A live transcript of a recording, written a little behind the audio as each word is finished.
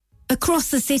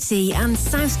Across the city and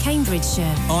South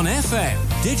Cambridgeshire. On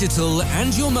FM, digital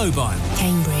and your mobile.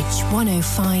 Cambridge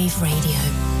 105 Radio.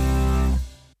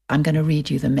 I'm going to read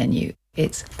you the menu.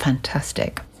 It's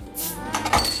fantastic.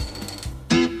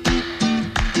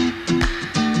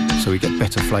 So we get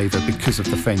better flavour because of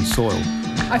the fen soil.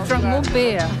 I've drunk more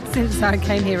beer since I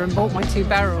came here and bought my 2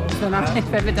 barrels than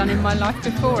I've ever done in my life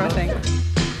before, I think.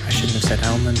 I shouldn't have said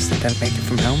almonds. They don't make it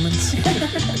from almonds.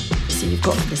 So you've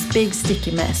got this big sticky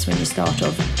mess when you start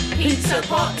off. Pizza,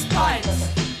 pots,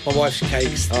 pints. My wife's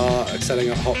cakes are excelling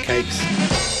at hot cakes.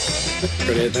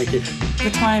 Brilliant, thank you. The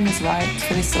time is right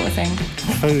for this sort of thing.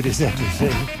 Food is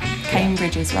everything.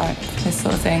 Cambridge is right for this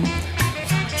sort of thing.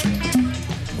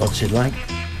 What's it like?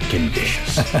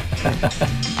 Delicious.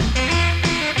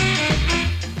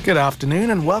 Good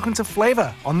afternoon and welcome to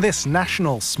Flavour on this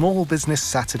National Small Business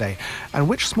Saturday. And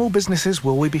which small businesses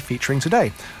will we be featuring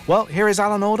today? Well, here is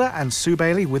Alan Alder and Sue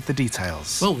Bailey with the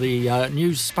details. Well, the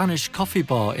new Spanish coffee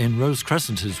bar in Rose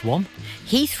Crescent is one.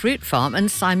 Heath Fruit Farm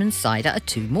and Simon's Cider are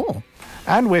 2 more.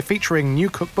 And we're featuring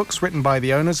new cookbooks written by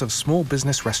the owners of small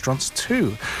business restaurants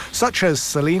too, such as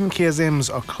Celine Kiazim's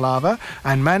Oklava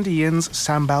and Mandy Yin's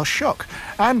Sambal Shock,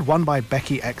 and one by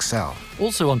Becky XL.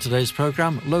 Also on today's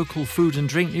programme, local food and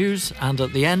drink news, and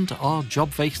at the end, our job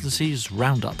vacancies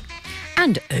roundup.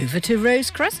 And over to Rose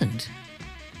Crescent.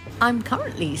 I'm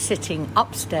currently sitting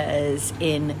upstairs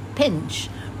in Pinch,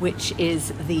 which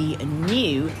is the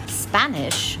new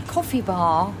Spanish coffee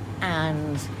bar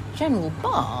and general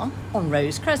bar on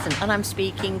Rose Crescent, and I'm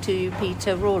speaking to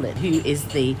Peter Rawlett, who is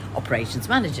the operations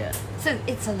manager. So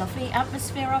it's a lovely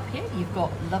atmosphere up here. You've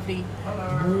got lovely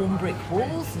warm brick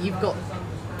walls, you've got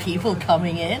people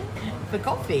coming in for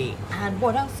coffee, and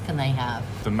what else can they have?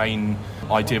 The main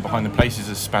idea behind the place is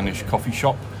a Spanish coffee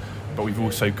shop, but we've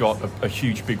also got a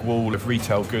huge big wall of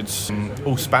retail goods,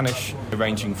 all Spanish,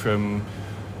 ranging from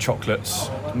chocolates,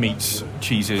 meats,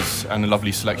 cheeses, and a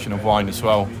lovely selection of wine as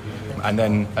well. And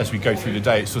then as we go through the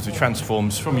day, it sort of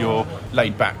transforms from your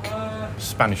laid-back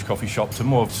Spanish coffee shop to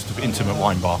more of just an intimate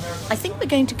wine bar. I think we're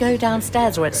going to go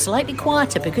downstairs where it's slightly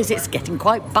quieter because it's getting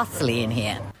quite bustly in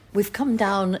here. We've come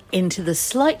down into the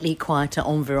slightly quieter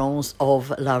environs of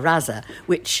La Raza,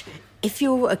 which, if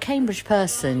you're a Cambridge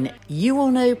person, you will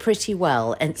know pretty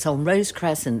well. It's on Rose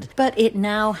Crescent, but it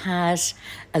now has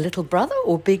a little brother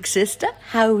or big sister.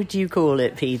 How would you call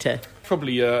it, Peter?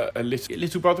 Probably a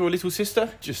little brother or little sister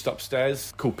just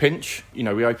upstairs called Pinch. You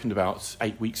know, we opened about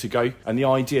 8 weeks ago, and the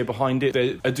idea behind it,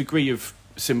 there's a degree of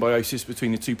symbiosis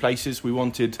between the two places. We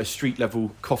wanted a street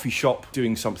level coffee shop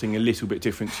doing something a little bit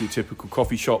different to your typical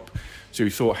coffee shop. So we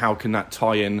thought, how can that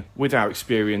tie in with our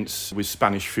experience with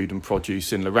Spanish food and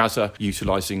produce in La Raza,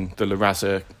 utilising the La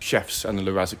Raza chefs and the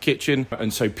La Raza kitchen.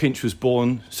 And so Pinch was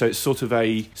born. So it's sort of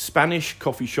a Spanish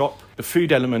coffee shop. The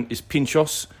food element is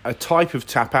pinchos, a type of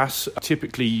tapas,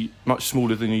 typically much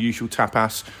smaller than your usual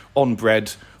tapas, on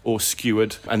bread or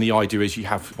skewered, and the idea is you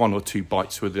have 1 or 2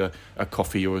 bites with a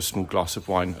coffee or a small glass of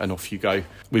wine and off you go.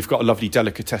 We've got a lovely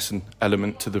delicatessen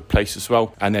element to the place as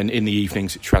well, and then in the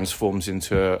evenings it transforms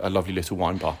into a lovely little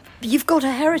wine bar. You've got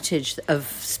a heritage of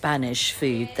Spanish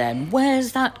food then.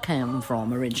 Where's that come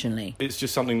from originally? It's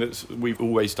just something that we've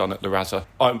always done at La Raza.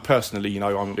 I'm personally,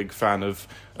 I'm a big fan of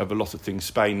a lot of things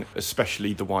Spain,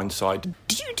 especially the wine side.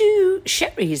 Do you do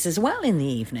sherries as well in the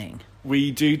evening?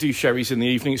 We do sherries in the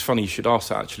evening. It's funny you should ask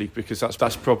that, actually, because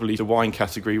that's probably the wine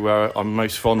category where I'm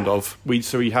most fond of. We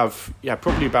have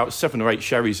probably about 7 or 8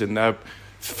 sherries in there,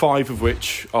 5 of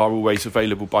which are always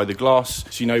available by the glass.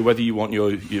 So whether you want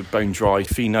your bone dry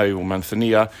Fino or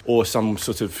Manzanilla or some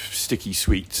sort of sticky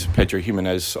sweet Pedro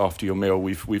Jimenez after your meal,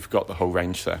 we've got the whole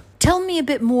range there. Tell me a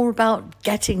bit more about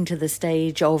getting to the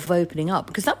stage of opening up,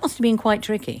 because that must have been quite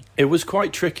tricky. It was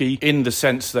quite tricky in the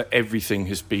sense that everything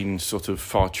has been sort of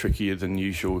far trickier than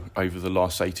usual over the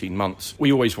last 18 months.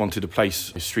 We always wanted a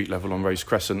place street level on Rose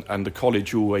Crescent, and the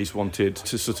college always wanted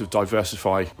to sort of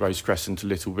diversify Rose Crescent a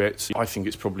little bit. I think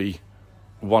it's probably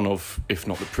one of, if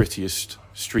not the prettiest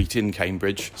street in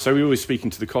Cambridge. So we were always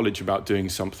speaking to the college about doing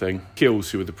something.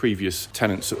 Kills, who were the previous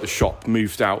tenants at the shop,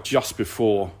 moved out just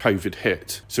before COVID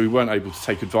hit. So we weren't able to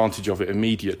take advantage of it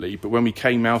immediately. But when we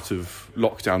came out of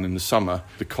lockdown in the summer,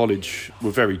 the college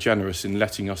were very generous in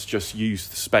letting us just use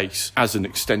the space as an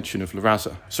extension of La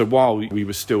Raza. So while we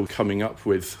were still coming up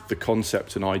with the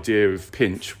concept and idea of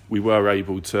Pinch, we were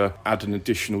able to add an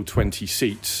additional 20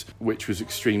 seats, which was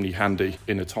extremely handy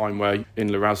in a time where in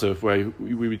La Raza, where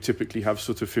we would typically have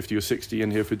sort of 50 or 60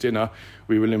 in here for dinner,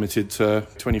 we were limited to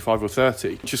 25 or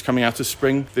 30. Just coming out of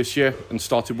spring this year and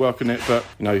started work on it, but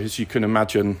as you can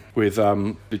imagine, with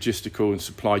logistical and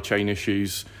supply chain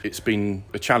issues, it's been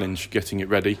a challenge getting it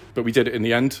ready. But we did it in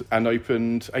the end and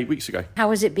opened 8 weeks ago. How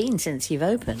has it been since you've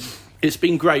opened? It's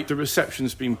been great. The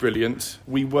reception's been brilliant.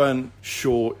 We weren't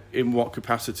sure in what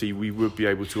capacity we would be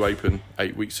able to open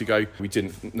 8 weeks ago. We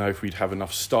didn't know if we'd have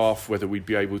enough staff, whether we'd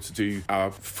be able to do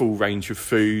our full range of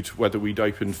food, whether we'd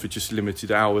open for just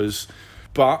limited hours.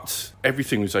 But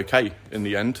everything was okay in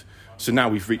the end. So now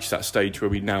we've reached that stage where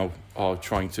we now are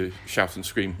trying to shout and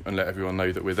scream and let everyone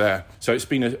know that we're there. So it's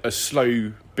been a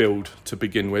slow build to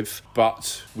begin with,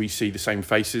 but we see the same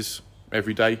faces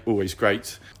every day, always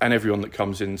great. And everyone that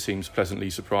comes in seems pleasantly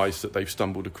surprised that they've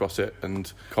stumbled across it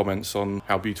and comments on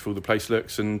how beautiful the place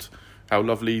looks and how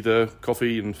lovely the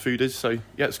coffee and food is. So,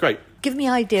 yeah, it's great. Give me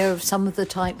an idea of some of the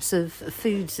types of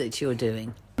foods that you're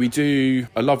doing. We do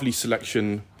a lovely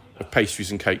selection of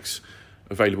pastries and cakes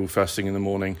available first thing in the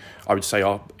morning. I would say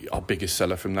our biggest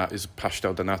seller from that is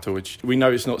pastel de nata, which we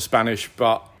know it's not Spanish,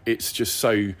 but it's just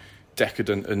so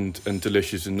decadent and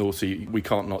delicious and naughty. We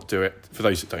can't not do it. For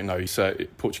those that don't know, it's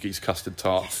Portuguese custard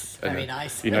tart. Yes, very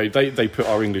nice. They put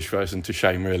our English version to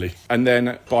shame, really. And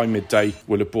then by midday,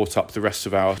 we'll have brought up the rest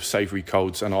of our savoury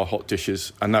colds and our hot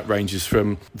dishes. And that ranges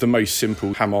from the most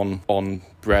simple ham on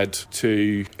bread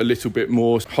to a little bit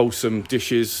more wholesome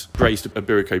dishes, braised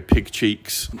Iberico pig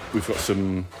cheeks. We've got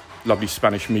some lovely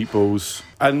Spanish meatballs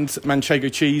and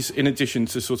manchego cheese. In addition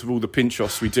to sort of all the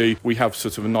pinchos we do, we have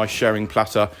sort of a nice sharing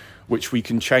platter which we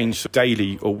can change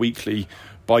daily or weekly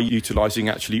by utilising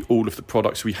actually all of the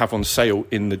products we have on sale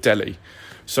in the deli.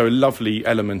 So a lovely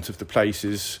element of the place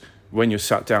is when you're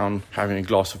sat down having a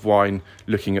glass of wine,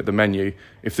 looking at the menu,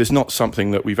 if there's not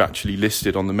something that we've actually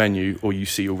listed on the menu or you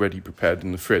see already prepared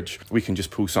in the fridge, we can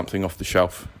just pull something off the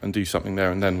shelf and do something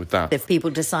there and then with that. If people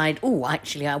decide,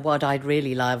 actually, what I'd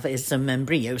really love is some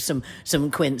membrillo, some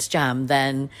quince jam,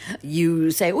 then you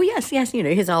say, yes,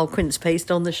 here's our quince paste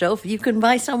on the shelf. You can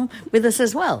buy some with us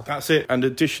as well. That's it. And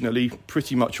additionally,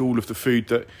 pretty much all of the food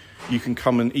that you can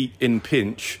come and eat in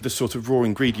Pinch, the sort of raw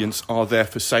ingredients are there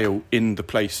for sale in the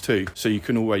place too. So you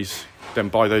can always then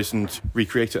buy those and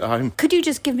recreate it at home. Could you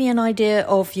just give me an idea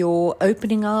of your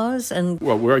opening hours?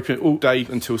 Well, we're open all day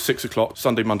until 6 o'clock,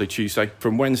 Sunday, Monday, Tuesday.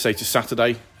 From Wednesday to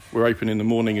Saturday, we're open in the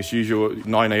morning as usual at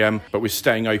 9 a.m, but we're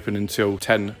staying open until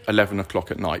 10, 11 o'clock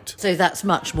at night. So that's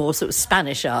much more sort of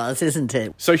Spanish hours, isn't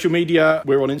it? Social media,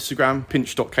 we're on Instagram,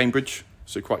 pinch.cambridge.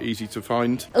 So quite easy to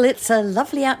find. Well, it's a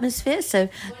lovely atmosphere, so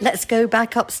let's go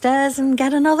back upstairs and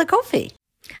get another coffee.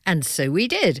 And so we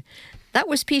did. That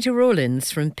was Peter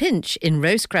Rawlins from Pinch in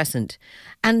Rose Crescent.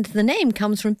 And the name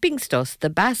comes from Pinkstos, the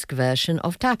Basque version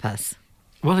of tapas.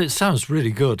 Well, it sounds really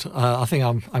good. I think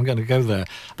I'm going to go there.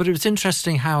 But it was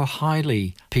interesting how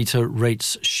highly Peter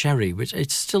rates sherry, which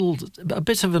it's still a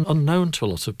bit of an unknown to a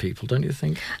lot of people, don't you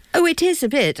think? Oh, it is a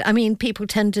bit. I mean, people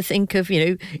tend to think of,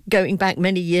 going back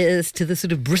many years to the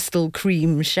sort of Bristol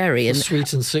cream sherry. And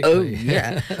sweet and sickly. Oh,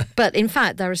 yeah. But in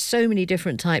fact, there are so many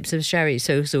different types of sherry.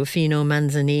 So Fino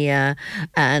Manzanilla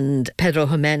and Pedro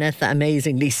Jimenez, that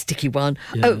amazingly sticky one.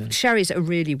 Yeah. Oh, sherries are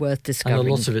really worth discovering. And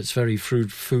a lot of it's very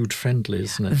food friendly,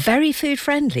 isn't it? Very food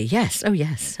friendly, yes. Oh,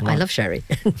 yes. Right. I love sherry.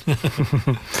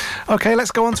 OK,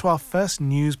 let's go on to our first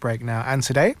news break now. And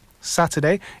today,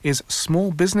 Saturday, is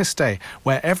Small Business Day,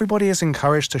 where everybody is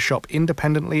encouraged to shop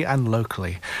independently and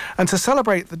locally. And to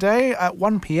celebrate the day, at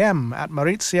 1 p.m. at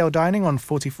Maurizio Dining on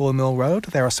 44 Mill Road,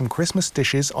 there are some Christmas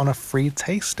dishes on a free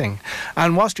tasting.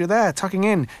 And whilst you're there, tucking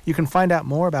in, you can find out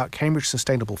more about Cambridge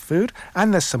sustainable food,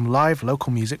 and there's some live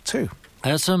local music too.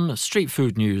 Some street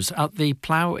food news. At the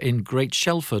Plough in Great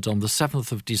Shelford on the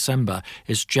 7th of December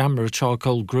is Jamra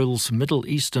Charcoal Grill's Middle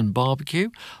Eastern Barbecue.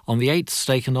 On the 8th,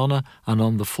 Steak and Honour, and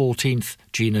on the 14th,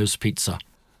 Gino's Pizza.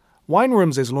 Wine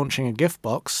Rooms is launching a gift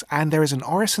box, and there is an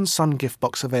Orison Sun gift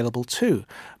box available too.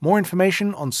 More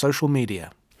information on social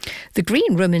media. The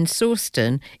Green Room in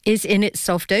Sawston is in its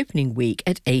soft opening week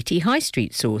at 80 High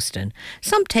Street, Sawston.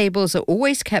 Some tables are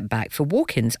always kept back for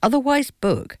walk-ins, otherwise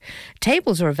book.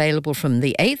 Tables are available from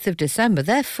the 8th of December.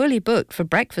 They're fully booked for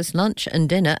breakfast, lunch and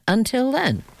dinner until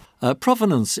then.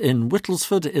 Provenance in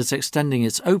Whittlesford is extending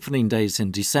its opening days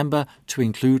in December to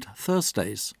include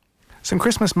Thursdays. Some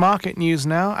Christmas market news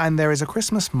now, and there is a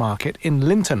Christmas market in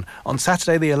Linton on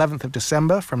Saturday the 11th of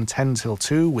December from 10 till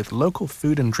 2 with local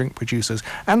food and drink producers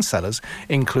and sellers,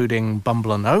 including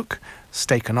Bumble and Oak,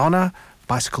 Steak and Honour,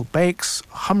 Bicycle Bakes,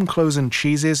 Humclosen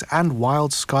Cheeses and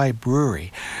Wild Sky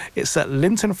Brewery. It's at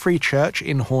Linton Free Church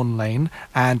in Horn Lane,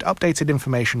 and updated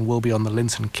information will be on the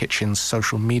Linton Kitchen's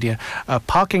social media.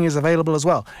 Parking is available as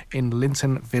well in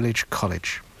Linton Village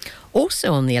College.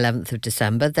 Also on the 11th of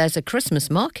December, there's a Christmas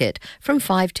market from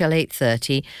 5 till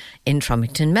 8:30 in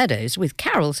Trumpington Meadows with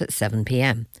carols at 7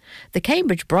 p.m. The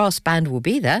Cambridge Brass Band will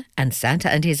be there, and Santa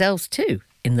and his elves too,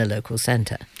 in the local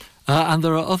centre. And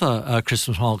there are other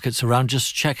Christmas markets around.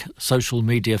 Just check social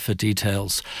media for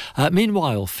details.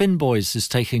 Meanwhile, Finboys is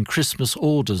taking Christmas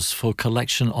orders for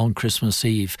collection on Christmas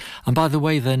Eve. And by the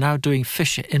way, they're now doing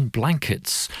fish in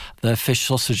blankets. Their fish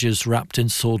sausages wrapped in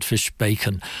swordfish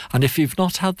bacon. And if you've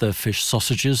not had their fish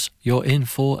sausages, you're in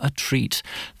for a treat.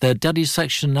 Their deli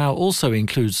section now also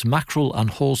includes mackerel and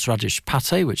horseradish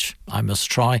pâté, which I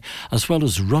must try, as well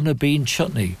as runner bean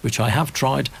chutney, which I have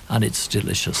tried, and it's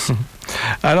delicious.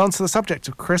 And on to the subject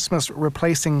of Christmas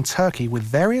replacing turkey with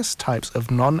various types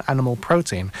of non-animal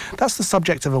protein. That's the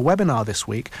subject of a webinar this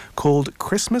week called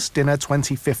Christmas Dinner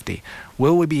 2050.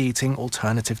 Will we be eating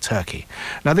alternative turkey?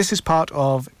 Now, this is part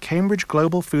of Cambridge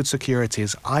Global Food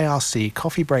Security's IRC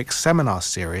Coffee Break Seminar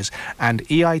Series and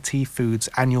EIT Food's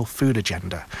annual food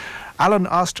agenda. Alan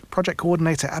asked Project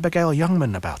Coordinator Abigail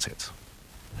Youngman about it.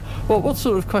 Well, what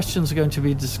sort of questions are going to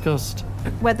be discussed?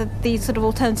 Whether these sort of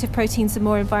alternative proteins are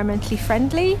more environmentally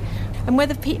friendly, and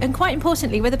and quite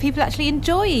importantly, whether people actually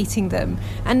enjoy eating them.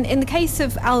 And in the case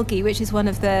of algae, which is one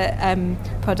of the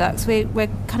products, we're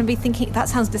kind of be thinking, that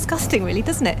sounds disgusting really,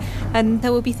 doesn't it? And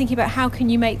then we'll be thinking about how can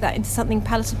you make that into something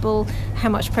palatable, how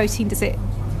much protein does it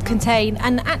contain,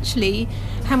 and actually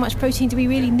how much protein do we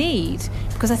really need,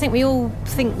 because I think we all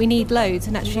think we need loads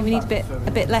and actually we need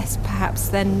a bit less perhaps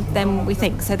than we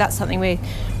think. So that's something we're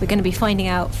going to be finding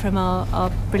out from our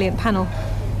brilliant panel.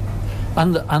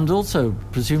 And also,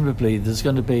 presumably, there's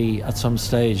going to be, at some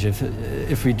stage,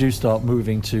 if we do start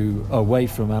moving away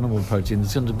from animal protein,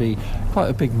 there's going to be quite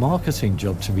a big marketing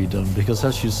job to be done, because,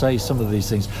 as you say, some of these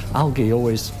things, algae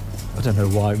always, I don't know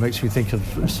why, it makes me think of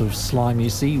sort of slimy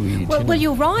seaweed. Well,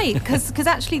 you're right, because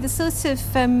actually the sort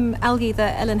of algae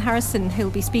that Ellen Harrison, who'll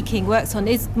be speaking, works on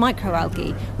is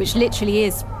microalgae, which literally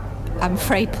is, I'm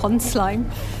afraid, pond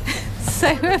slime.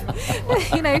 So,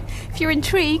 if you're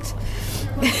intrigued...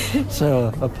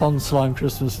 So, a pond slime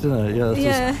Christmas dinner,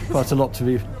 there's quite a lot to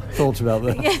be thought about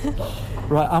there. Yeah.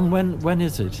 Right, and when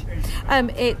is it?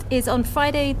 It is on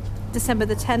Friday, December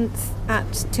the 10th at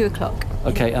 2:00.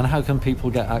 Okay, and how can people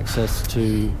get access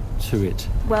to it?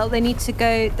 Well, they need to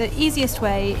go, the easiest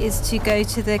way is to go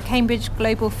to the Cambridge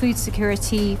Global Food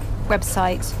Security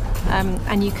website,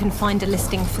 and you can find a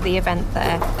listing for the event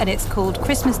there, and it's called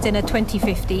Christmas Dinner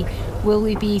 2050, Will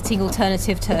We Be Eating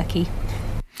Alternative Turkey?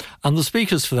 And the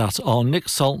speakers for that are Nick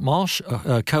Saltmarsh,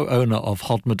 co-owner of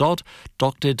Hodmedod,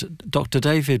 Dr.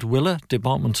 David Willer,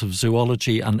 Department of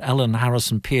Zoology, and Ellen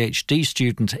Harrison, PhD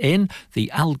student in the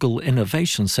Algal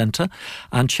Innovation Centre,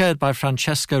 and chaired by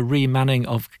Francesca Ree Manning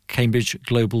of Cambridge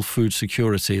Global Food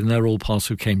Security, and they're all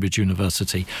part of Cambridge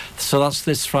University. So that's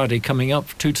this Friday coming up,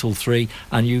 2 till 3,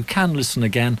 and you can listen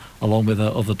again along with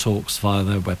their other talks via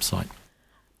their website.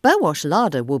 Burwash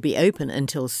Larder will be open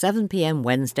until 7 p.m.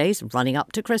 Wednesdays running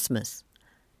up to Christmas.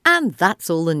 And that's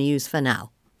all the news for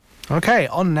now. OK,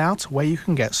 on now to where you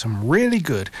can get some really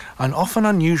good and often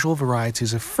unusual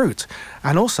varieties of fruit,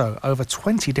 and also over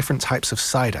 20 different types of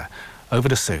cider. Over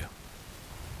to Sue.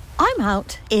 I'm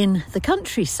out in the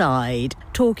countryside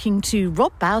talking to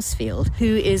Rob Bousfield,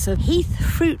 who is of Heath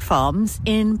Fruit Farms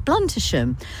in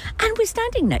Bluntisham. And we're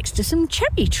standing next to some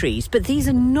cherry trees, but these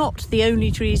are not the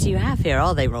only trees you have here,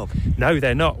 are they, Rob? No,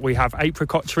 they're not. We have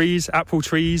apricot trees, apple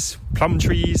trees, plum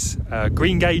trees,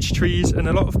 greengage trees, and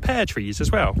a lot of pear trees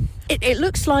as well. It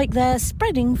looks like they're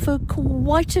spreading for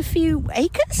quite a few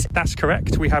acres? That's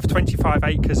correct. We have 25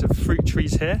 acres of fruit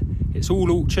trees here. It's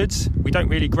all orchards. We don't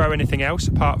really grow anything else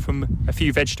apart from a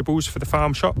few vegetables for the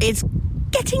farm shop. It's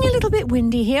getting a little bit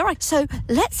windy here, so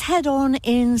let's head on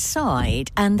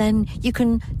inside and then you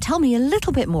can tell me a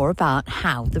little bit more about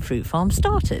how the fruit farm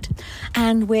started.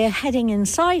 And we're heading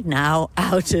inside now,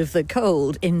 out of the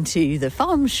cold, into the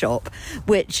farm shop,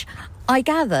 which I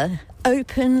gather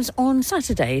opens on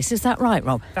Saturdays. Is that right,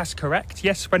 Rob? That's correct,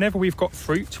 yes. Whenever we've got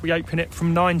fruit, we open it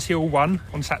from 9 till 1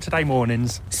 on Saturday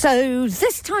mornings. So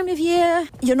this time of year,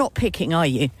 you're not picking, are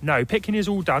you? No, picking is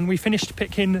all done. We finished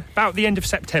picking about the end of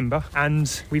September,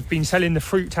 and we've been selling the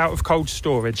fruit out of cold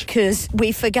storage. Because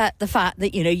we forget the fact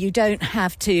that, you don't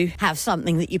have to have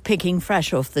something that you're picking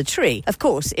fresh off the tree. Of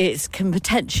course, it can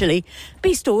potentially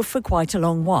be stored for quite a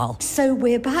long while. So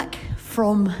we're back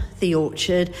from the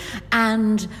orchard,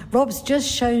 and Rob Rob's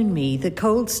just shown me the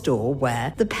cold store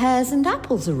where the pears and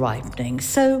apples are ripening.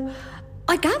 So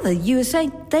I gather you were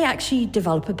saying they actually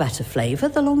develop a better flavour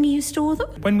the longer you store them?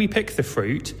 When we pick the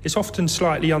fruit, it's often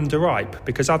slightly underripe,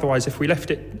 because otherwise if we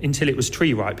left it until it was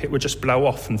tree ripe, it would just blow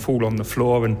off and fall on the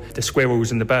floor and the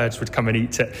squirrels and the birds would come and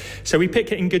eat it. So we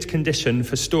pick it in good condition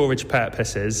for storage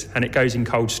purposes, and it goes in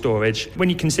cold storage. When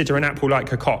you consider an apple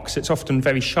like a Cox, it's often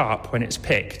very sharp when it's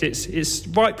picked. It's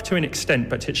ripe to an extent,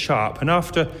 but it's sharp. And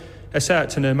after a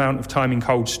certain amount of time in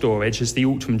cold storage, as the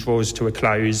autumn draws to a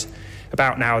close,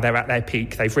 about now they're at their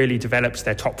peak. They've really developed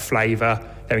their top flavour.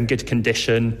 They're in good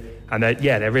condition. And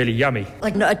they're really yummy.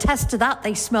 Like, no, attest to that,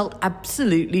 they smelt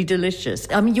absolutely delicious.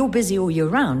 I mean, you're busy all year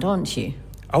round, aren't you?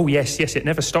 Oh, yes, it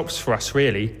never stops for us,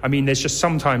 really. I mean, there's just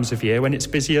some times of year when it's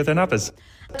busier than others.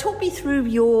 Talk me through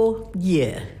your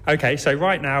year. OK, so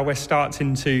right now we're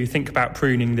starting to think about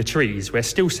pruning the trees. We're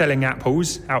still selling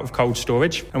apples out of cold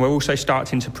storage, and we're also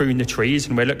starting to prune the trees,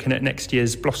 and we're looking at next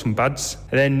year's blossom buds.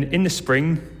 And then in the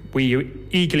spring, we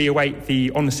eagerly await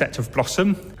the onset of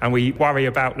blossom, and we worry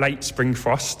about late spring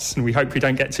frosts, and we hope we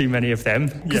don't get too many of them.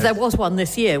 Because there was one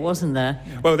this year, wasn't there?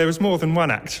 Well, there was more than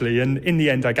one, actually, and in the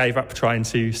end I gave up trying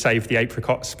to save the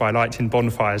apricots by lighting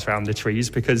bonfires around the trees,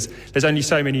 because there's only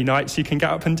so many nights you can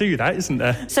get up and do that, isn't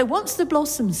there? So once the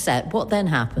blossom's set, what then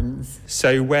happens?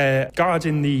 So we're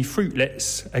guarding the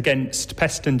fruitlets against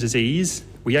pest and disease.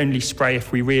 We only spray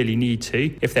if we really need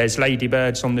to. If there's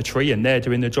ladybirds on the tree and they're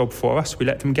doing the job for us, we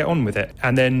let them get on with it.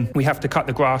 And then we have to cut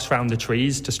the grass around the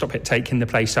trees to stop it taking the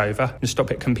place over and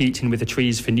stop it competing with the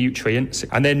trees for nutrients.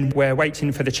 And then we're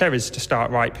waiting for the cherries to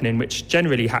start ripening, which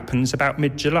generally happens about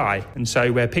mid-July. And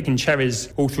so we're picking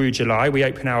cherries all through July. We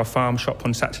open our farm shop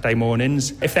on Saturday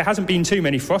mornings. If there hasn't been too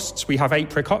many frosts, we have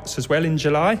apricots as well in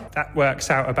July. That works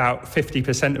out about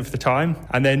 50% of the time.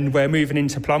 And then we're moving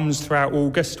into plums throughout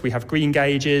August. We have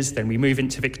greengages. Then we move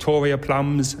into Victoria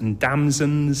plums and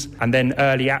damsons, and then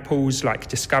early apples like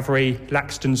Discovery,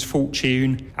 Laxton's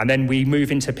Fortune, and then we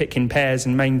move into picking pears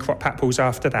and main crop apples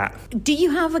after that. Do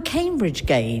you have a Cambridge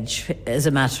gauge as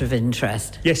a matter of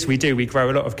interest? Yes, we do. We grow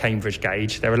a lot of Cambridge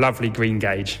gauge. They're a lovely green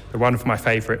gauge. They're one of my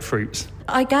favourite fruits.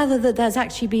 I gather that there's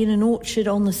actually been an orchard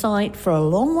on the site for a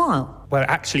long while. Well,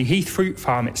 actually, Heath Fruit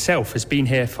Farm itself has been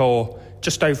here for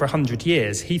just over 100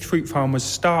 years. Heath Fruit Farm was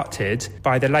started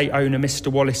by the late owner Mr.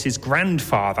 Wallace's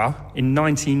grandfather in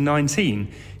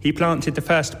 1919. He planted the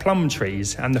first plum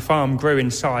trees, and the farm grew in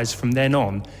size from then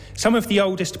on. Some of the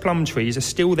oldest plum trees are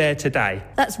still there today.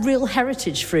 That's real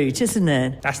heritage fruit, isn't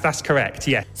it? That's correct,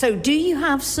 yeah. So do you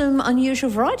have some unusual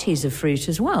varieties of fruit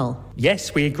as well?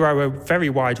 Yes, we grow a very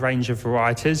wide range of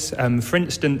varieties. For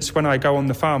instance, when I go on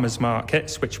the farmers'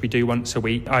 markets, which we do once a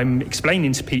week, I'm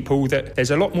explaining to people that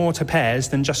there's a lot more to pears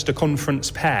than just a conference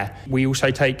pear. We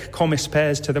also take Comis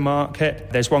pears to the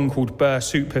market. There's one called Burr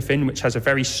Superfin, which has a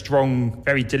very strong,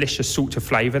 very delicious sort of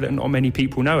flavour that not many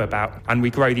people know about. And we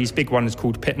grow these big ones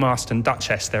called Pitmaster and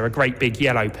Duchess. They're a great big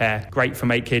yellow pear, great for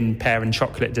making pear and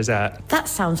chocolate dessert. That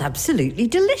sounds absolutely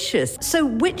delicious. So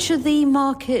which are the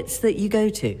markets that you go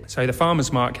to? So the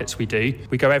farmers' markets we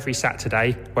go every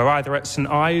Saturday. We're either at St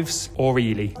Ives or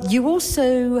Ely. You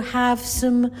also have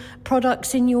some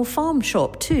products in your farm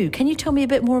shop too. Can you tell me a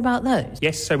bit more about those?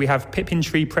 Yes, so we have Pippin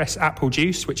Tree Press apple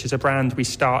juice, which is a brand we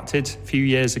started a few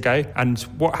years ago. And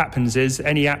what happens is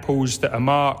any apples that are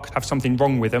marked, have something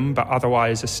wrong with them, but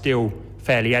otherwise are still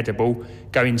fairly edible,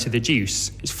 go into the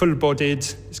juice. It's full-bodied,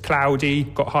 it's cloudy,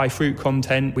 got high fruit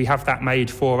content. We have that made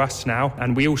for us now.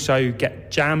 And we also get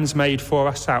jams made for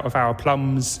us out of our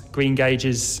plums,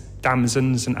 greengages,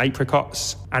 damsons and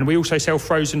apricots. And we also sell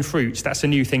frozen fruits. That's a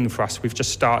new thing for us. We've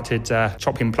just started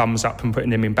chopping plums up and putting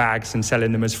them in bags and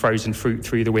selling them as frozen fruit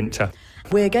through the winter.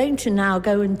 We're going to now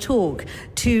go and talk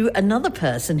to another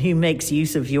person who makes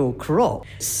use of your crop,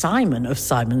 Simon of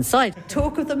Simon Cider.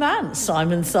 Talk of the man,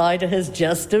 Simon Cider has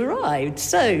just arrived.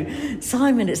 So,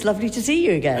 Simon, it's lovely to see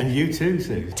you again. And you too,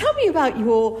 Sue. Tell me about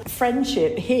your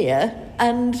friendship here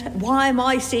and why am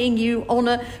I seeing you on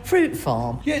a fruit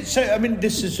farm? Yeah, so, I mean,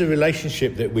 this is a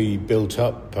relationship that we built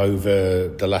up over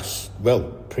the last,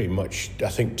 pretty much, I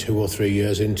think, 2 or 3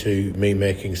 years into me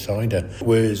making cider,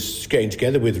 was getting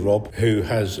together with Rob, who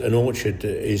has an orchard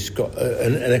that has got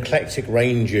an eclectic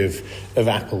range of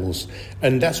apples.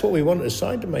 And that's what we want as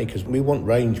cider makers. We want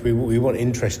range, we want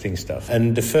interesting stuff.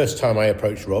 And the first time I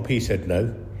approached Rob, he said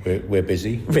no. We're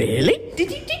busy. Really?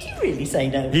 Did you really say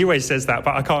no? He always says that,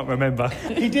 but I can't remember.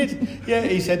 He did. Yeah,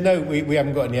 he said, no, we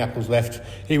haven't got any apples left.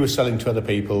 He was selling to other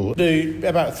people.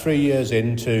 About 3 years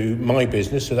into my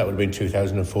business, so that would have been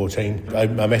 2014, I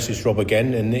messaged Rob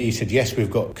again, and he said, yes,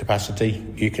 we've got capacity.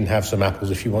 You can have some apples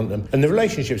if you want them. And the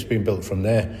relationship's been built from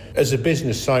there. As a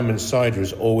business, Simon's Cider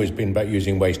has always been about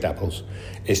using waste apples.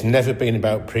 It's never been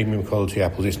about premium quality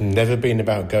apples. It's never been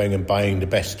about going and buying the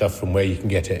best stuff from where you can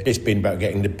get it. It's been about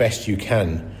getting the best you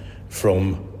can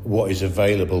from what is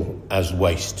available as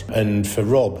waste. And for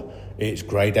Rob, it's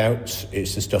greyed outs,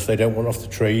 it's the stuff they don't want off the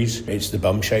trees, it's the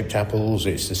bum-shaped apples,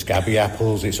 it's the scabby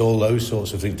apples, it's all those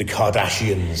sorts of things, the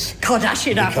Kardashians.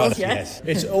 Kardashian apples, yes.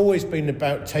 It's always been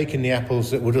about taking the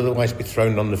apples that would otherwise be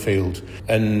thrown on the field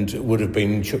and would have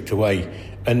been chucked away.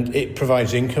 And it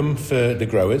provides income for the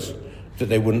growers that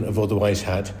they wouldn't have otherwise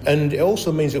had. And it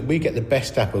also means that we get the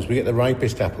best apples, we get the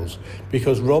ripest apples,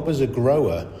 because Rob, as a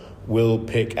grower, will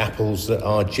pick apples that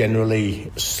are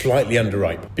generally slightly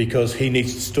underripe because he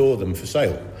needs to store them for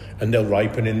sale, and they'll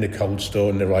ripen in the cold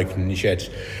store and they'll ripen in the sheds.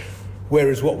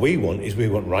 Whereas what we want is we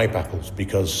want ripe apples,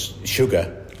 because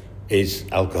sugar is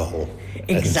alcohol.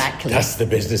 Exactly. And that's the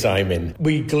business I'm in.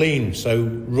 We glean, so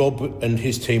Rob and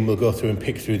his team will go through and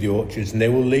pick through the orchards, and they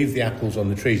will leave the apples on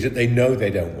the trees that they know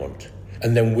they don't want.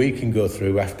 And then we can go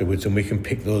through afterwards and we can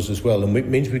pick those as well. And it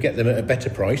means we get them at a better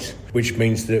price, which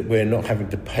means that we're not having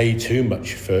to pay too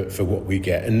much for what we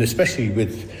get. And especially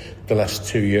with the last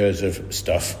 2 years of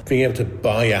stuff, being able to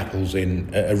buy apples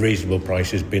in at a reasonable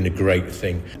price has been a great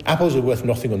thing. Apples are worth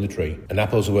nothing on the tree, and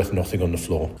apples are worth nothing on the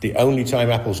floor. The only time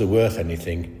apples are worth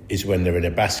anything is when they're in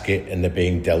a basket and they're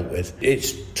being dealt with.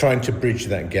 It's trying to bridge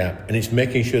that gap, and it's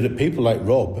making sure that people like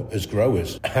Rob, as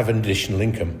growers, have an additional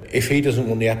income. If he doesn't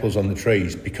want the apples on the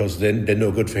trees because they're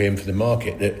no good for him for the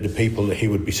market, the people that he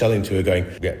would be selling to are going,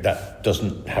 yeah, that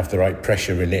doesn't have the right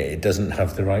pressure in it, it doesn't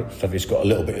have the right stuff, it's got a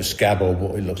little bit of scab or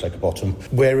what it looks like a bottom.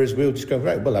 Whereas we'll just go,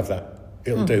 right, we'll have that.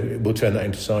 It'll do. We'll turn that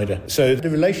into cider. So the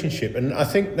relationship, and I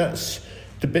think that's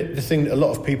the thing that a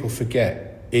lot of people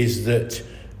forget, is that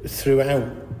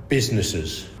throughout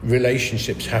businesses,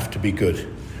 relationships have to be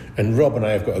good. And Rob and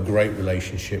I have got a great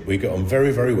relationship. We get on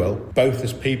very, very well, both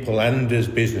as people and as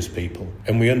business people.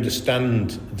 And we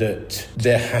understand that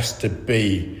there has to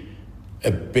be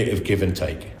a bit of give and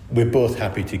take. We're both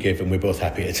happy to give and we're both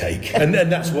happy to take. And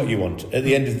that's what you want. At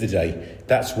the end of the day,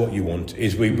 that's what you want,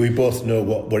 is we both know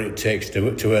what it takes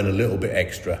to earn a little bit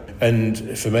extra.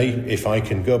 And for me, if I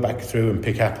can go back through and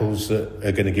pick apples that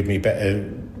are going to give me better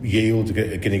yield, are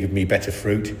going to give me better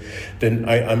fruit, then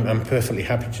I'm perfectly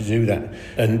happy to do that.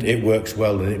 And it works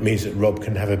well, and it means that Rob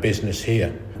can have a business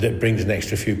here that brings an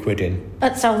extra few quid in.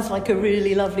 That sounds like a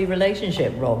really lovely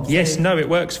relationship, Rob. Yes, no, it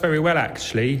works very well,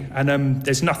 actually. And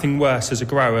there's nothing worse as a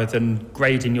grower than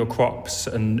grading your crops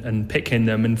and picking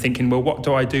them and thinking, well, what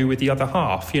do I do with the other half,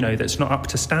 that's not up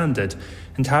to standard?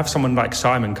 And to have someone like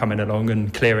Simon coming along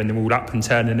and clearing them all up and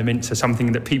turning them into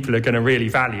something that people are going to really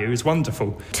value is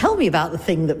wonderful. Tell me about the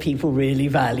thing that people really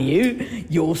value,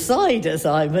 your cider,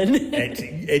 Simon.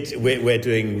 We're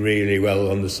doing really well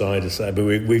on the cider side, but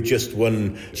we've just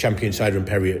won Champion Cider and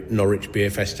Perry at Norwich Beer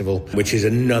Festival, which is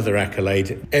another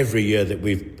accolade. Every year that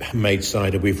we've made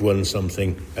cider, we've won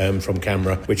something from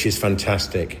CAMRA, which is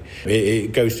fantastic.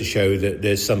 It goes to show that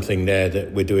there's something there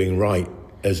that we're doing right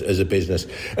as a business.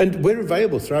 And we're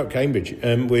available throughout Cambridge.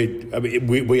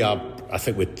 We are, I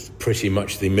think we're pretty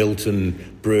much the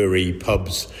Milton Brewery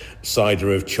pub's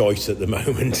cider of choice at the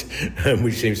moment,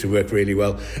 which seems to work really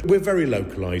well. We're very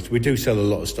localised. We do sell a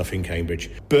lot of stuff in Cambridge.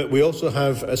 But we also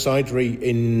have a cidery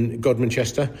in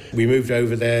Godmanchester. We moved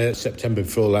over there September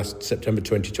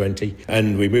 2020,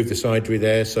 and we moved the cidery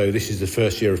there, so this is the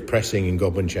first year of pressing in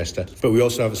Godmanchester. But we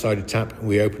also have a cider tap.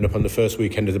 We open up on the first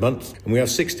weekend of the month, and we have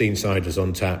 16 ciders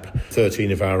on tap,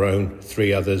 13 of our own,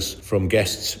 3 others from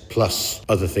guests, plus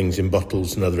other things in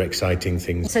bottles and other exciting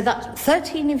things. So that's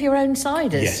 13 of your own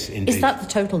ciders? Yes, indeed. Is that the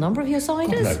total number of your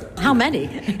ciders? No. How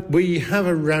many? We have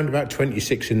around about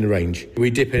 26 in the range. We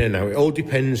dip in and out. It all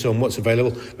depends on what's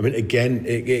available. I mean, again,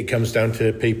 it comes down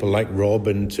to people like Rob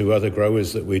and to other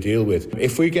growers that we deal with.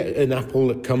 If we get an apple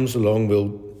that comes along,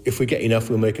 if we get enough,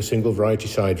 we'll make a single variety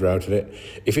cider out of it.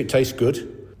 If it tastes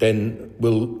good, then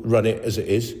we'll run it as it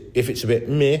is. If it's a bit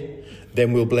meh,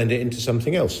 then we'll blend it into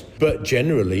something else. But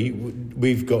generally,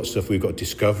 we've got stuff. We've got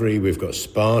Discovery, we've got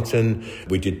Spartan.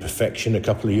 We did Perfection a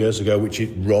couple of years ago,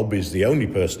 Rob is the only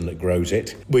person that grows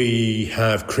it. We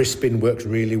have Crispin, works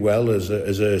really well as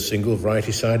a single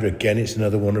variety cider. Again, it's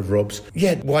another one of Rob's.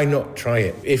 Yeah, why not try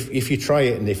it? If you try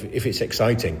it and if it's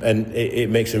exciting and it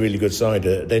makes a really good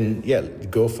cider, then yeah,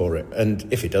 go for it. And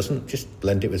if it doesn't, just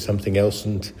blend it with something else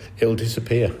and it'll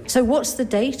disappear. So what's the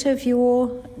date of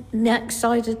your next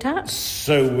cider tap?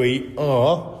 So we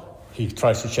are... He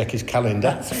tries to check his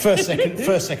calendar. First,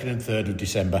 second and 3rd of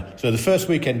December. So the first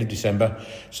weekend of December.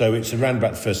 So it's around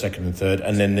about the 1st, 2nd and 3rd.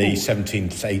 And then the 17th,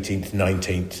 18th,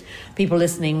 19th. People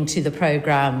listening to the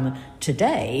programme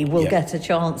today will get a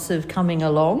chance of coming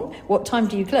along. What time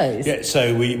do you close? Yeah,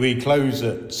 so we close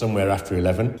at somewhere after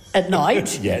 11. At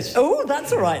night? Yes. Oh,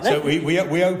 that's all right then. So we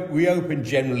open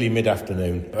generally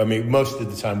mid-afternoon. I mean, most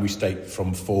of the time we stay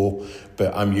from 4,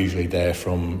 but I'm usually there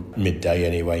from midday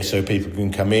anyway, so people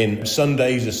can come in.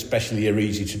 Sundays especially are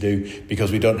easy to do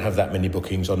because we don't have that many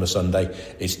bookings on a Sunday.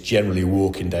 It's generally a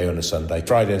walking day on a Sunday.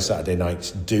 Friday and Saturday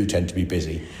nights do tend to be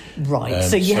busy. Right,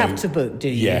 so you have to book, do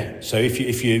you? Yeah, so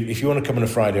if you want to come on a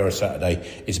Friday or a Saturday,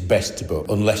 it's best to book,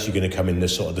 unless you're going to come in the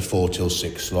sort of the 4 till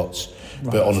 6 slots.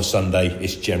 Right. But on a Sunday,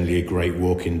 it's generally a great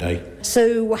walking day.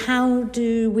 So how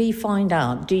do we find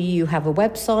out? Do you have a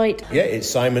website? Yeah, it's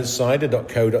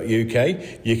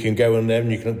simonscider.co.uk. You can go on there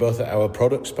and you can look both at our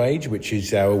products page, which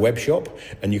is our web shop,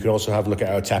 and you can also have a look at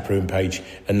our taproom page,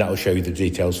 and that'll show you the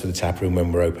details for the taproom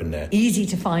when we're open there. Easy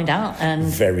to find out and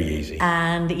very easy.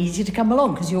 And easy to come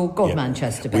along because you're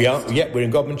Godmanchester based. We're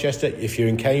in Godmanchester. If you're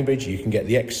in Cambridge, you can get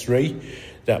the X3.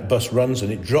 That bus runs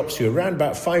and it drops you around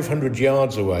about 500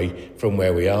 yards away from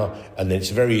where we are, and then it's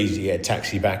very easy to get a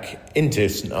taxi back into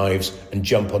St Ives and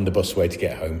jump on the busway to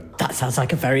get home. That sounds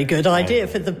like a very good idea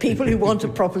for the people who want to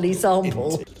properly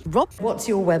sample. Rob, what's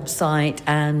your website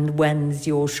and when's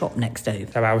your shop next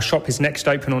open? So our shop is next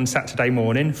open on Saturday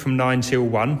morning from 9 till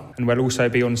 1, and we'll also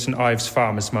be on St Ives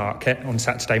Farmers Market on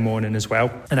Saturday morning as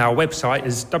well. And our website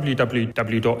is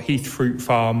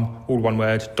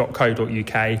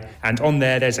www.heathfruitfarm.co.uk, and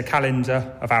on there's a calendar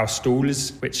of our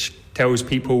stalls which tells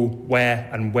people where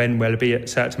and when we'll be at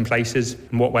certain places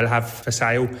and what we'll have for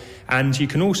sale. And you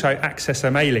can also access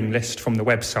a mailing list from the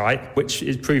website, which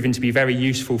is proving to be very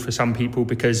useful for some people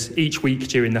because each week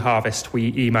during the harvest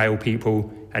we email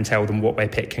people and tell them what we're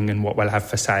picking and what we'll have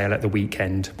for sale at the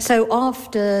weekend. So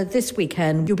after this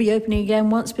weekend, you'll be opening again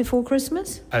once before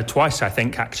Christmas? Twice, I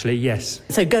think, actually, yes.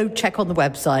 So go check on the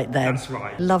website then. That's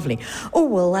right. Lovely. Oh,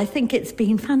 well, I think it's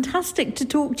been fantastic to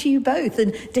talk to you both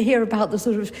and to hear about the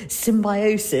sort of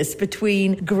symbiosis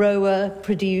between grower,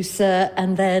 producer,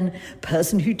 and then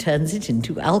person who turns it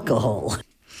into alcohol.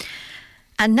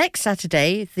 And next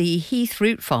Saturday, the Heath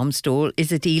Fruit Farm stall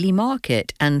is at Ely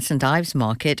Market and St Ives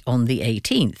Market on the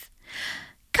 18th.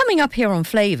 Coming up here on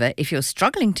Flavour, if you're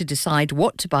struggling to decide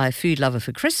what to buy a food lover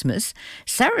for Christmas,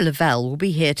 Sarah Lavelle will be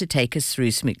here to take us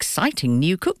through some exciting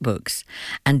new cookbooks.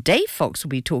 And Dave Fox will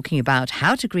be talking about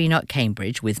how to green up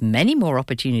Cambridge with many more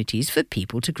opportunities for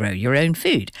people to grow your own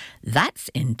food. That's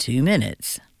in 2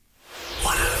 minutes.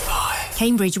 105.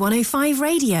 Cambridge 105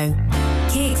 Radio.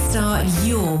 Kickstart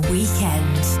your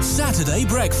weekend. Saturday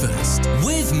Breakfast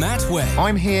with Matt Webb.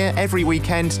 I'm here every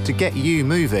weekend to get you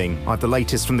moving. I have the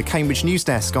latest from the Cambridge News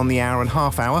Desk on the hour and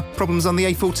half hour. Problems on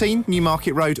the A14,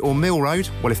 Newmarket Road or Mill Road?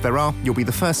 Well, if there are, you'll be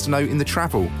the first to know in the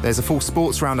travel. There's a full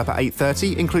sports roundup at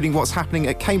 8:30, including what's happening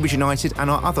at Cambridge United and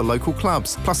our other local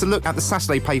clubs. Plus a look at the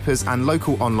Saturday papers and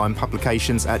local online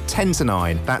publications at 10 to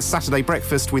 9. That's Saturday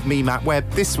Breakfast with me, Matt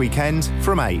Webb, this weekend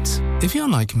from 8. If you're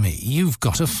like me, you've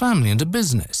got a family and a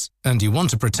business, and you want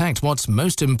to protect what's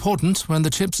most important when the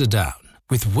chips are down.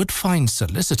 With Woodfine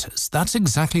Solicitors, that's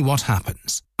exactly what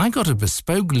happens. I got a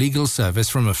bespoke legal service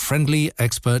from a friendly,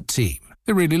 expert team.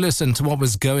 They really listened to what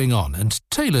was going on and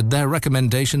tailored their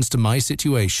recommendations to my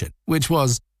situation, which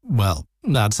was, well,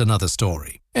 that's another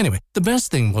story. Anyway, the best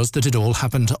thing was that it all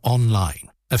happened online.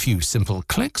 A few simple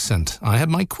clicks and I had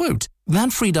my quote.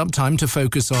 That freed up time to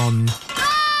focus on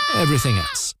everything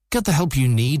else. Get the help you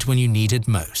need when you need it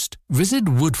most. Visit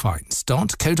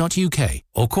woodfines.co.uk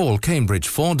or call Cambridge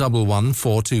 411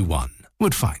 421.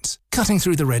 Woodfines, cutting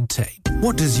through the red tape.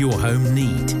 What does your home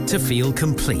need to feel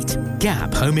complete?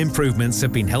 Gap Home Improvements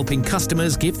have been helping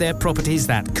customers give their properties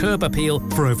that curb appeal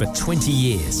for over 20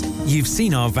 years. You've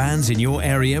seen our vans in your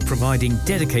area providing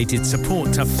dedicated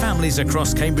support to families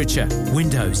across Cambridgeshire.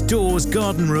 Windows, doors,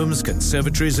 garden rooms,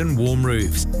 conservatories and warm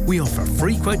roofs. We offer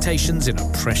free quotations in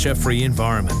a pressure-free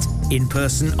environment. In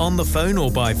person, on the phone or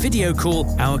by video call,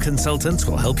 our consultants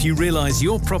will help you realise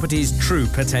your property's true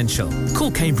potential.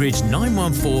 Call Cambridge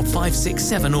 914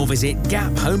 567 or visit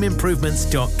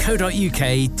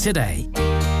gaphomeimprovements.co.uk today.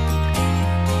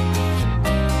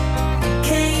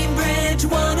 Cambridge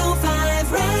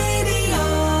 105 Radio.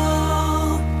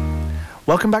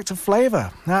 Welcome back to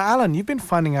Flavour. Now, Alan, you've been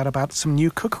finding out about some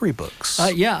new cookery books.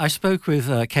 I spoke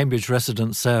with Cambridge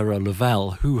resident Sarah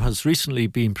Lavelle, who has recently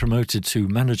been promoted to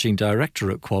Managing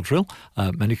Director at Quadrille.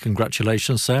 Many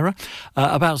congratulations, Sarah,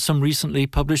 about some recently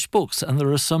published books. And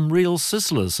there are some real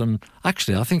sizzlers. And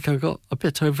actually, I think I got a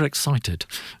bit overexcited.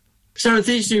 So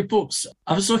these new books,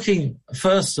 I was looking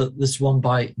first at this one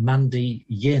by Mandy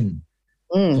Yin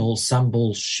called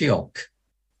Sambal Shiok.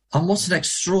 And what an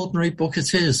extraordinary book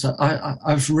it is.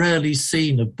 I've rarely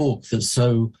seen a book that's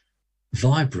so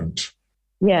vibrant.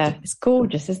 Yeah, it's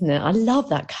gorgeous, isn't it? I love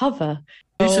that cover.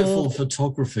 Beautiful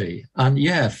photography and,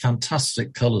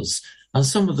 fantastic colours. And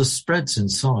some of the spreads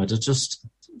inside they're just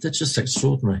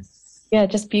extraordinary. Yeah,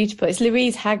 just beautiful. It's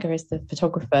Louise Hager is the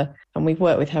photographer, and we've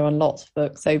worked with her on lots of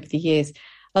books over the years.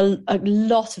 A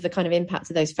lot of the kind of impact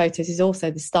of those photos is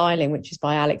also the styling, which is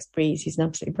by Alex Breeze. He's an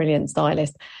absolutely brilliant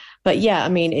stylist. But yeah, I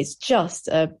mean, it's just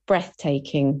a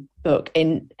breathtaking book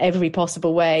in every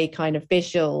possible way, kind of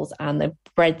visuals and the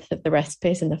breadth of the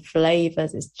recipes and the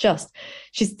flavours. It's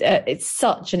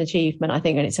such an achievement, I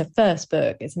think, and it's her first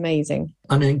book. It's amazing.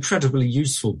 An incredibly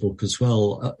useful book as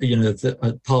well.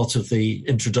 Part of the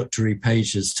introductory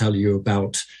pages tell you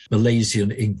about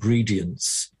Malaysian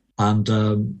ingredients.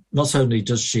 And not only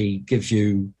does she give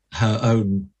you her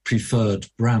own preferred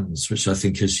brands, which I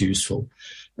think is useful,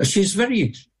 she's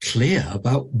very clear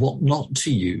about what not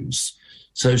to use.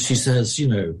 So she says,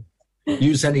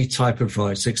 use any type of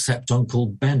rice except Uncle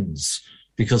Ben's,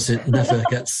 because it never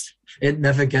gets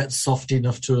soft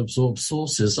enough to absorb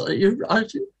sauces.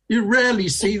 You rarely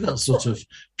see that sort of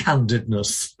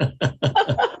candidness.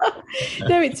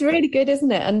 No, it's really good,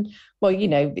 isn't it? And well,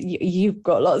 you've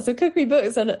got lots of cookery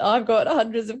books, and I've got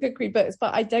hundreds of cookery books,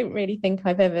 but I don't really think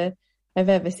I've ever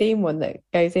seen one that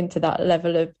goes into that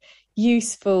level of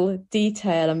useful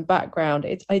detail and background.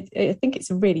 I think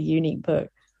it's a really unique book.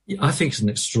 I think it's an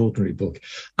extraordinary book,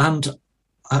 and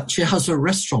she has a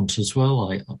restaurant as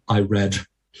well. I read.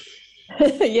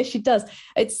 Yes, she does.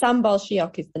 It's Sambal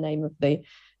Shiok is the name of the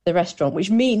restaurant,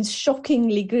 which means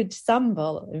shockingly good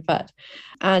sambal, in fact.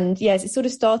 And yes, it sort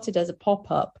of started as a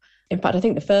pop-up. In fact, I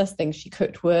think the first things she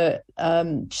cooked were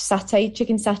chicken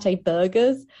satay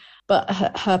burgers. But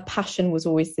her passion was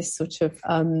always this sort of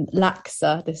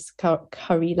laksa, this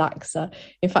curry laksa.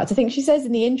 In fact, I think she says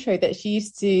in the intro that she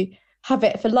used to have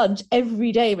it for lunch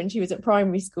every day when she was at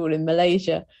primary school in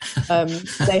Malaysia.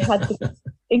 They had this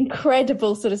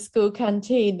incredible sort of school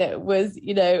canteen that was,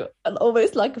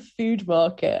 almost like a food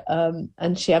market.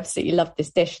 And she absolutely loved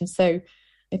this dish. And so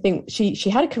I think she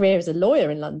had a career as a lawyer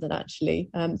in London, actually.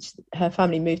 Her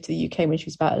family moved to the UK when she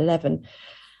was about 11.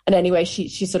 And anyway, she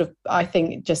sort of, I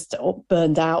think, just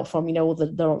burned out from, all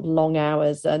the long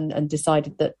hours and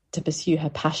decided that to pursue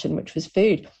her passion, which was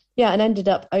food. Yeah, and ended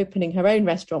up opening her own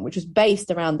restaurant, which was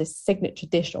based around this signature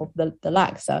dish of the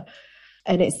laksa.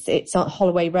 And it's on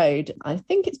Holloway Road. I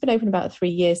think it's been open about 3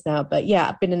 years now. But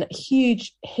yeah, been a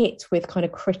huge hit with kind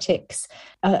of critics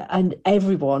and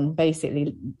everyone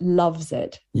basically loves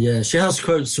it. Yeah, she has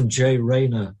quotes from Jay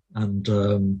Rayner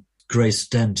and Grace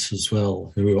Dent as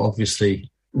well, who obviously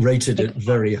rated it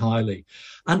very highly.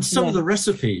 And some of the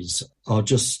recipes are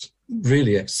just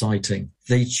really exciting.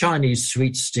 The Chinese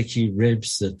sweet sticky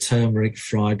ribs, the turmeric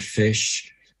fried fish,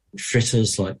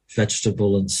 fritters like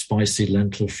vegetable and spicy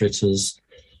lentil fritters,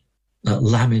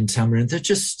 lamb in tamarind. They're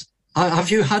just...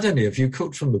 have you had any? Have you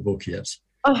cooked from the book yet?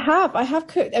 I have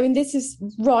cooked. I mean, this is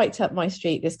right up my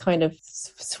street, this kind of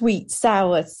sweet,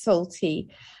 sour,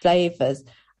 salty flavours.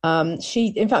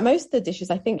 In fact, most of the dishes,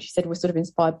 I think she said, were sort of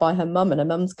inspired by her mum and her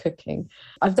mum's cooking.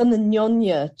 I've done the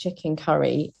Nyonya chicken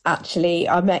curry. Actually,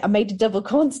 I made a double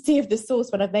quantity of the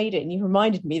sauce when I made it, and you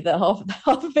reminded me that half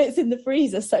of it's in the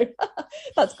freezer. So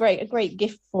that's great. A great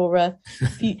gift for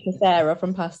future Sarah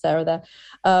from past Sarah there.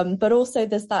 But also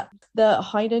there's the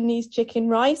Hainanese chicken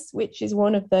rice, which is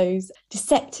one of those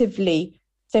deceptively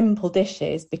simple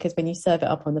dishes, because when you serve it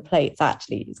up on the plate,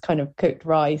 it's kind of cooked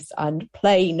rice and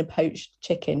plain poached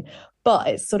chicken, but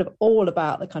it's sort of all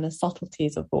about the kind of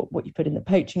subtleties of what you put in the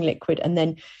poaching liquid, and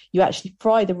then you actually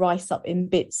fry the rice up in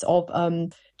bits of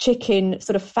chicken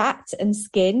sort of fat and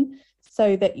skin,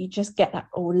 so that you just get that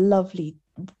lovely,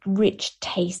 rich,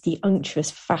 tasty,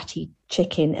 unctuous, fatty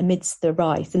chicken amidst the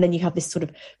rice, and then you have this sort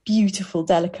of beautiful,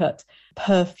 delicate,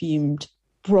 perfumed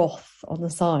broth on the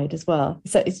side as well.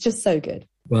 So it's just so good.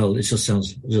 Well, it just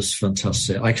sounds just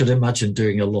fantastic. I could imagine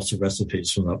doing a lot of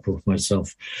recipes from that book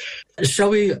myself. Shall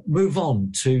we move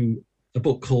on to a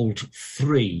book called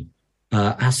 3,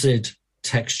 Acid,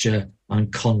 Texture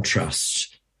and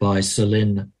Contrast by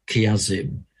Selin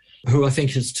Kiyazim, who I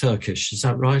think is Turkish. Is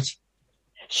that right?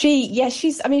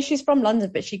 She's from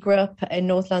London, but she grew up in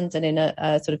North London in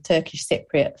a sort of Turkish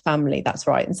Cypriot family. That's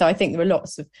right. And so I think there are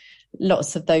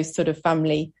lots of those sort of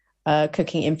family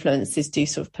cooking influences do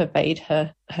sort of pervade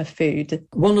her food.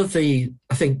 One of the,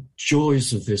 I think,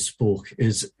 joys of this book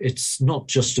is it's not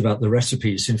just about the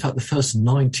recipes. In fact, the first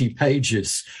 90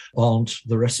 pages aren't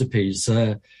the recipes.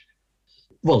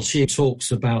 She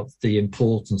talks about the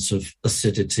importance of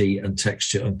acidity and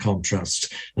texture and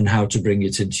contrast and how to bring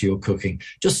it into your cooking.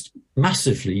 Just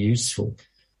massively useful.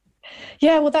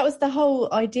 Yeah, well, that was the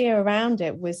whole idea around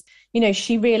it was,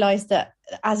 she realised that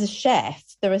as a chef,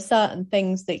 there are certain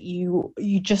things that you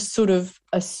just sort of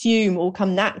assume or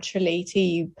come naturally to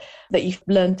you that you've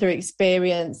learned through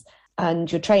experience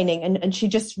and your training. And she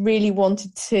just really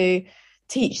wanted to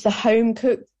teach the home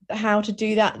cook how to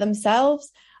do that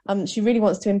themselves. She really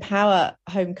wants to empower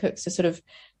home cooks to sort of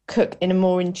cook in a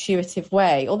more intuitive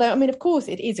way. Although, of course,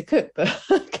 it is a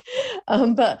cookbook,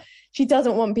 but she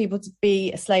doesn't want people to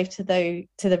be a slave to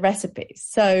the recipes.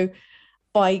 So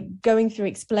by going through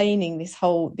explaining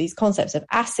these concepts of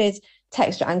acid,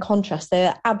 texture and contrast,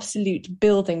 they're absolute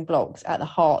building blocks at the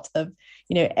heart of,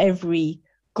 every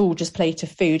gorgeous plate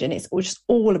of food. And it's just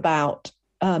all about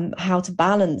how to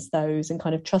balance those and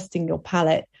kind of trusting your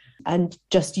palate and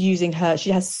just using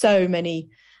she has so many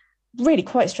really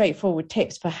quite straightforward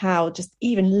tips for how just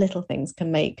even little things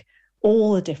can make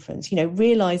all the difference.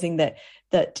 Realizing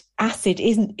that acid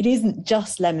isn't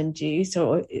just lemon juice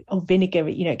or vinegar.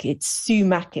 It's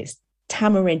sumac, it's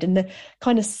tamarind, and the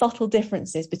kind of subtle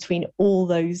differences between all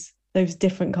those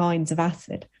different kinds of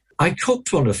acid. I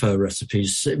cooked one of her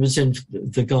recipes. It was in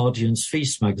the Guardian's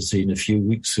Feast magazine a few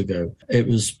weeks ago. It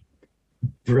was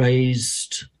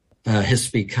braised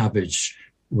Hispy cabbage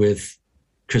with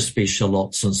crispy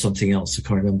shallots and something else. I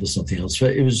can't remember something else,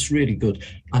 but it was really good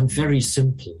and very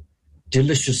simple.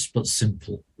 Delicious but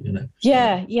simple,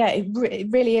 Yeah, it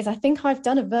really is. I think I've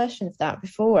done a version of that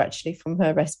before, actually, from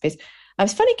her recipes.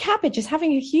 It's funny, cabbage is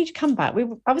having a huge comeback.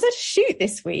 I was at a shoot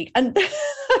this week, and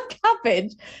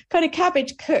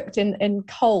cabbage cooked in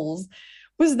coals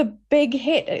was the big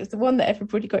hit. It was the one that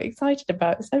everybody got excited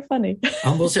about. It's so funny.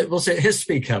 And was it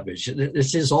Hispy cabbage?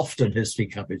 This is often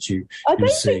Hispy cabbage. I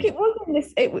don't think it was in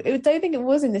this. I don't think it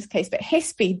was in this case, but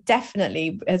Hispy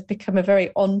definitely has become a very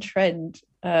on-trend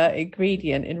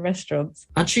ingredient in restaurants.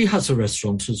 And she has a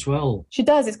restaurant as well. She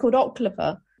does. It's called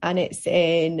Oklava, and it's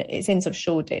in sort of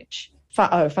Shoreditch.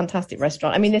 Fantastic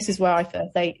restaurant. This is where I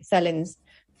first ate Selin's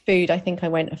food. I think I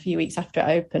went a few weeks after it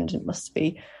opened. It must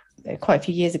be quite a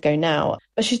few years ago now.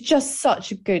 But she's just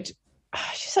such a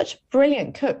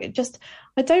brilliant cook.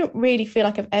 I don't really feel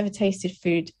like I've ever tasted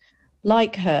food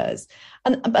like hers.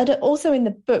 But also in the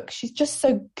book, she's just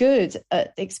so good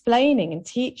at explaining and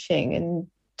teaching and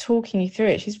talking you through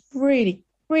it. She's really,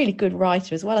 really good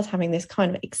writer, as well as having this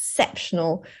kind of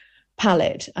exceptional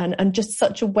palette and just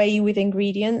such a way with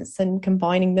ingredients and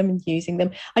combining them and using them.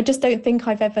 I just don't think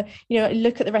I've ever,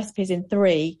 look at the recipes in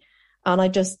 3, and I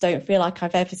just don't feel like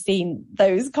I've ever seen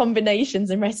those combinations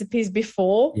and recipes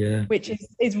before, which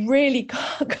is really,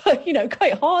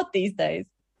 quite hard these days.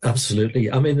 Absolutely.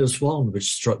 There's one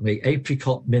which struck me,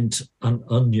 apricot, mint and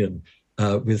onion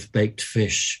with baked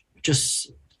fish.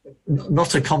 Just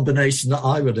not a combination that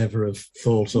I would ever have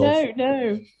thought of.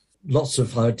 No. Lots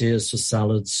of ideas for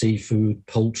salad, seafood,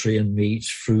 poultry and meat,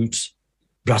 fruit,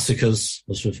 brassicas,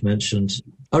 as we've mentioned.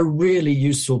 A really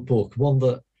useful book, one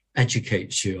that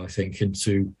educates you, I think,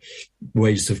 into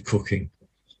ways of cooking.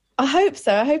 I hope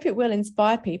so. I hope it will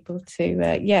inspire people to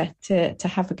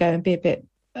have a go and be a bit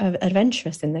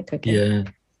adventurous in their cooking.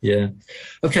 Yeah.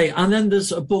 Okay, and then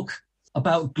there's a book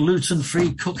about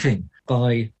gluten-free cooking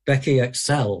by Becky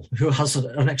Excel, who has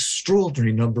an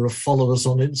extraordinary number of followers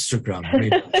on Instagram.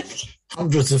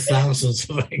 Hundreds of thousands,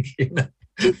 I think.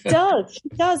 She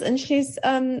does, and she's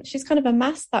kind of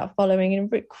amassed that following in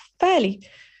a fairly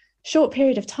short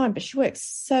period of time, but she works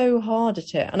so hard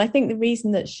at it. And I think the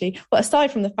reason that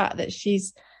aside from the fact that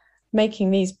she's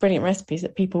making these brilliant recipes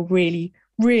that people really,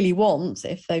 really want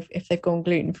if they've gone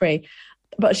gluten-free,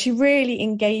 but she really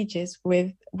engages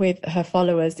with her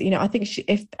followers. I think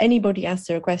if anybody asks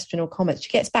her a question or comments,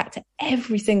 she gets back to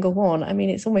every single one.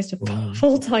 it's almost a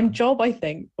full-time job, I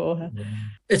think, for her. Yeah.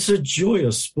 It's a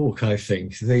joyous book, I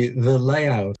think. The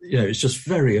layout, it's just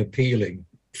very appealing,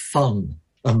 fun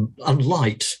and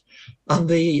light. And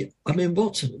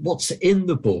what's in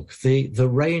the book, the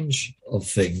range of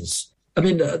things. I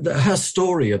mean, her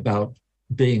story about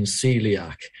being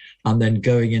celiac and then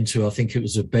going into, I think it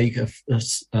was a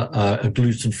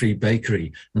gluten-free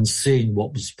bakery and seeing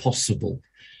what was possible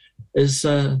is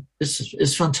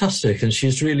fantastic. And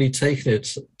she's really taken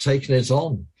it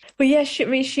on. Well, yeah,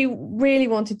 she really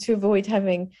wanted to avoid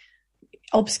having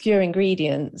obscure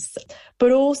ingredients,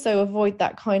 but also avoid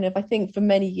that kind of, I think for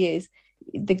many years,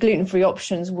 the gluten-free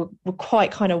options were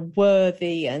quite kind of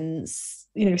worthy and,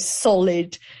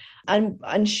 solid.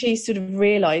 And she sort of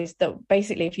realised that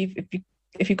basically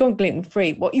if you've gone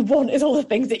gluten-free, what you want is all the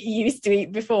things that you used to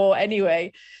eat before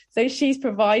anyway. So she's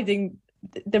providing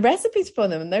the recipes for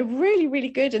them, and they're really, really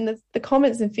good. And the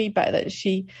comments and feedback that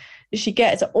she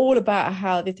gets are all about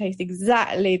how they taste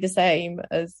exactly the same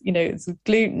as, as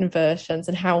gluten versions,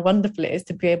 and how wonderful it is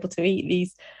to be able to eat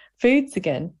these foods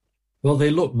again. Well,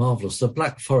 they look marvellous. The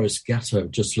Black Forest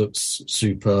Gâteau just looks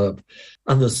superb.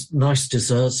 And there's nice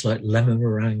desserts like lemon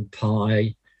meringue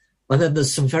pie. And then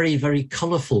there's some very, very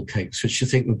colourful cakes, which you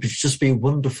think would just be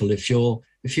wonderful if you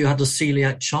had a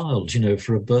celiac child,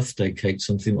 for a birthday cake,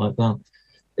 something like that.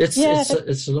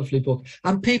 It's a lovely book.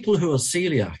 And people who are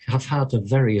celiac have had a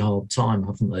very hard time,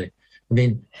 haven't they? I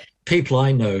mean, people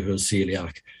I know who are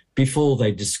celiac, before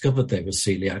they discovered they were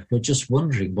celiac, were just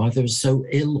wondering why they were so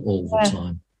ill all the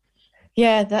time.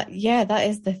 Yeah, that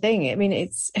is the thing. I mean,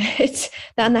 it's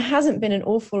and there hasn't been an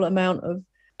awful amount of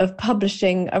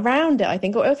publishing around it, I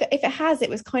think. Or if it has, it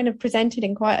was kind of presented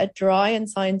in quite a dry and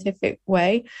scientific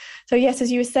way. So yes, as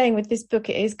you were saying, with this book,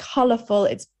 it is colourful,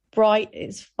 it's bright,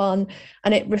 it's fun,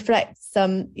 and it reflects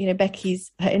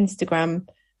Becky's her Instagram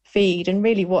feed and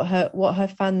really what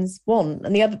her fans want.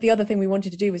 And the other thing we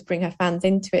wanted to do was bring her fans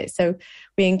into it, so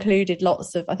we included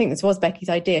lots of, I think this was Becky's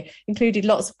idea, included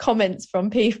lots of comments from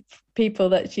people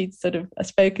that she'd sort of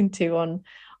spoken to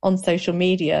on social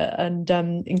media, and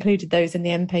included those in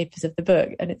the end papers of the book.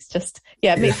 And it's just,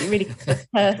 it makes it really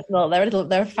personal.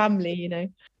 They're a family,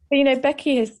 But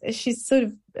Becky she's sort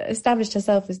of established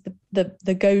herself as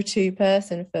the go-to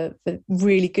person for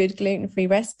really good gluten-free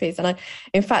recipes. And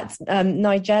in fact,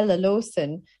 Nigella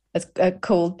Lawson has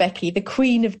called Becky the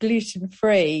queen of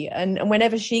gluten-free. And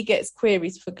whenever she gets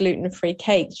queries for gluten-free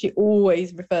cakes, she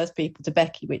always refers people to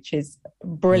Becky, which is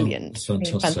brilliant. Oh,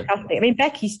 fantastic. I mean,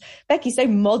 Becky's so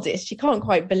modest, she can't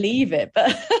quite believe it,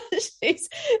 but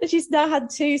she's now had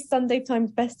 2 Sunday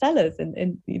Times bestsellers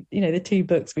in the 2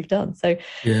 books we've done. So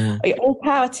all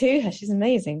power to her. She's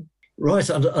amazing. Right,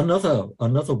 and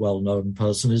another well-known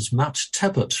person is Matt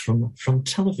Tebbutt from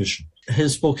television.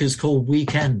 His book is called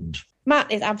Weekend.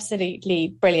 Matt is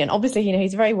absolutely brilliant. Obviously,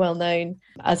 he's very well known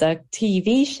as a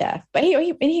TV chef, but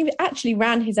he actually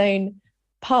ran his own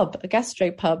pub, a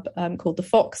gastro pub called the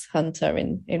Fox Hunter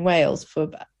in Wales for,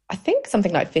 I think,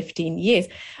 something like 15 years.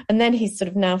 And then he sort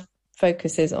of now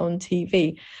focuses on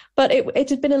TV. But it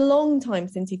had been a long time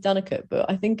since he'd done a cookbook.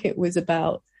 I think it was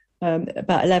about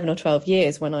 11 or 12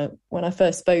 years when I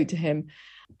first spoke to him.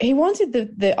 He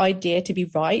wanted the idea to be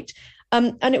right.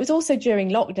 And it was also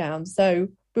during lockdown. So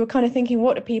we were kind of thinking,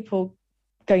 what are people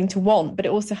going to want? But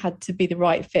it also had to be the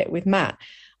right fit with Matt.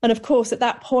 And of course, at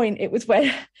that point, it was when,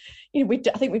 I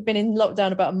think we've been in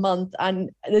lockdown about a month, and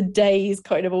the days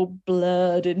kind of all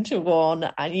blurred into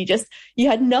one, and you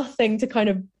had nothing to kind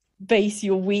of base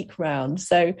your week round.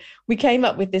 So we came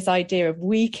up with this idea of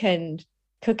weekend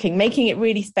cooking, making it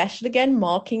really special again,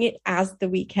 marking it as the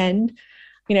weekend.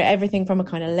 Everything from a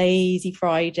kind of lazy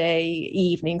Friday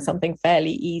evening, something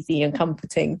fairly easy and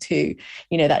comforting, to,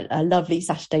 that a lovely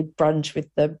Saturday brunch with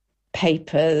the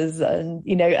papers, and,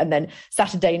 and then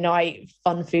Saturday night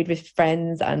fun food with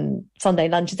friends, and Sunday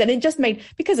lunches. And it just made,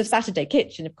 because of Saturday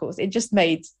Kitchen, of course, it just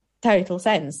made total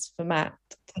sense for Matt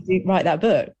to write that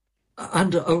book.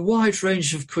 And a wide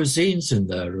range of cuisines in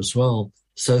there as well.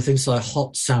 So things like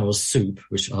hot sour soup,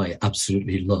 which I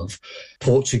absolutely love,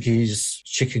 Portuguese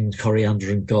chicken,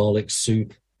 coriander and garlic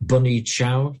soup, bunny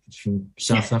chow from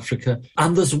South Africa.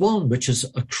 And there's one which is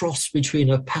a cross between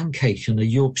a pancake and a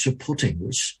Yorkshire pudding,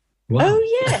 which, wow.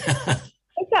 Oh, yeah.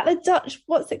 Is that the Dutch,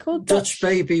 what's it called? Dutch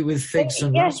baby with figs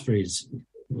and raspberries.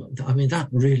 I mean, that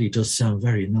really does sound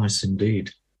very nice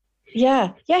indeed.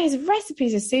 Yeah, his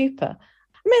recipes are super.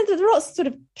 I mean, there are lots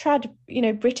of sort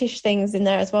of British things in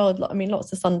there as well. I mean,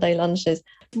 lots of Sunday lunches.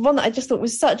 One that I just thought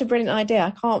was such a brilliant idea, I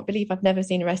can't believe I've never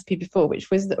seen a recipe before, which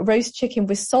was roast chicken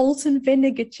with salt and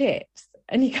vinegar chips.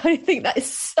 And you kind of think that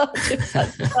is such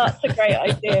a great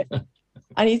idea.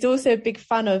 And he's also a big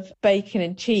fan of bacon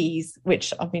and cheese,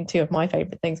 which I mean, 2 of my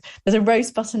favourite things. There's a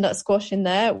roast butternut squash in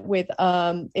there with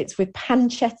it's with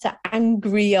pancetta and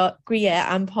Gruyere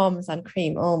and Parmesan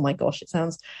cream. Oh my gosh, it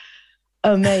sounds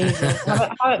amazing.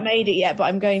 I haven't made it yet, but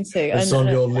I'm going to. It's on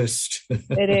your list.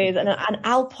 It is. And an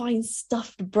alpine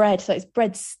stuffed bread. So it's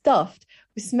bread stuffed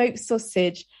with smoked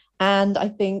sausage and I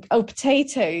think,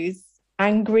 potatoes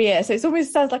and Gruyere. So it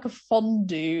almost sounds like a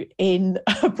fondue in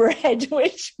a bread,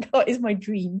 which is my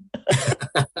dream.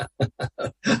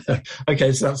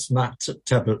 Okay, so that's Matt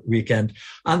Tebbutt Weekend.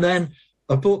 And then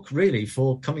a book really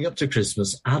for coming up to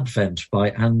Christmas, Advent by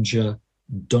Anja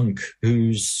Dunk,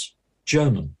 who's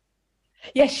German.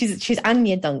 Yes, she's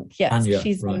Anya Dunk. Yes, Anya,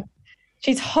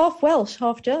 she's half Welsh,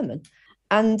 half German,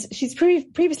 and she's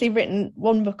previously written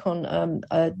one book on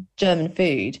German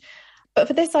food. But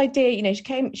for this idea,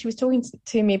 she was talking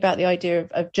to me about the idea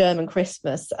of German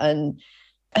Christmas and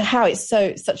how it's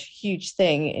such a huge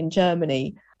thing in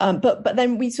Germany. But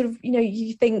then we sort of,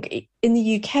 you think in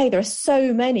the UK there are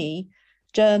so many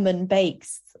German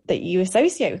bakes that you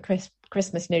associate with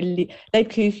Christmas,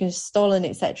 Lebkuchen, Stollen,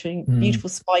 etc., beautiful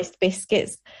spiced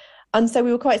biscuits. And so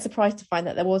we were quite surprised to find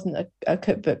that there wasn't a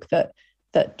cookbook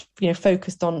that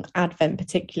focused on Advent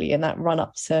particularly in that run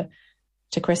up to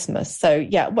Christmas. So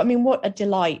yeah, I mean, what a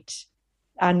delight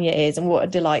Anya is, and what a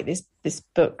delight this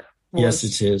book was. Yes,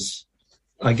 it is.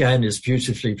 Again, it's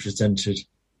beautifully presented.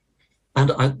 And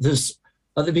there's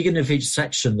at the beginning of each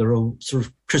section there are sort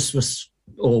of Christmas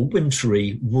or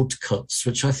wintry woodcuts,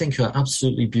 which I think are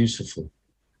absolutely beautiful.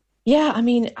 Yeah, I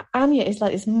mean, Anya is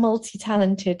like this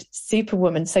multi-talented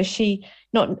superwoman. So she,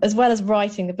 not as well as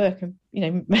writing the book and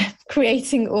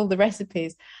creating all the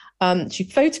recipes, she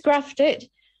photographed it,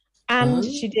 and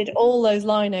she did all those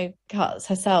lino cuts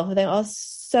herself. They are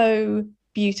so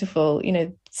beautiful,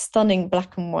 stunning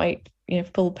black and white,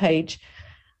 full page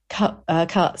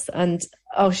cuts, and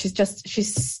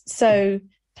she's so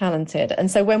talented. And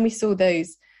so when we saw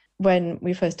those, when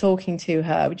we were first talking to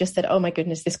her, we just said, oh my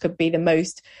goodness, this could be the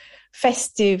most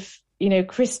festive,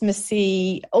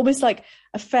 Christmassy, almost like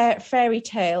a fairy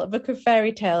tale, a book of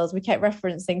fairy tales. We kept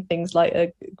referencing things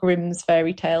like Grimm's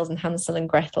fairy tales and Hansel and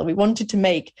Gretel. We wanted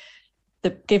to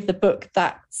give the book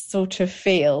that sort of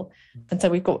feel. And so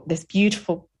we've got this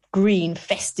beautiful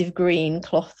festive green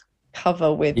cloth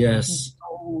cover with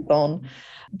gold on,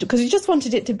 because we just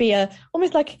wanted it to be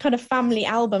almost like a kind of family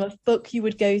album, a book you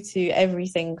would go to every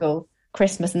single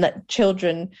Christmas, and that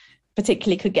children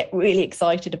particularly could get really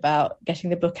excited about getting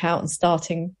the book out and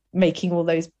starting making all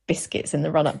those biscuits in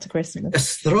the run up to Christmas.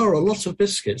 Yes, there are a lot of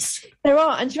biscuits. There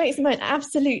are, and she makes them in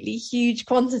absolutely huge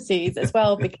quantities as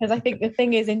well, because I think the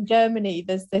thing is, in Germany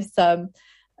there's this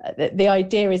the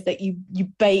idea is that you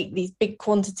bake these big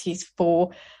quantities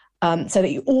for so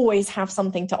that you always have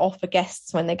something to offer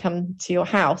guests when they come to your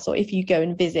house, or if you go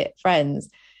and visit friends,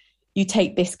 you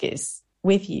take biscuits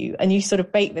with you and you sort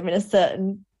of bake them in a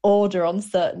certain order on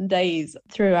certain days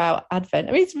throughout Advent.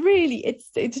 I mean,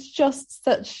 it's just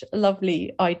such a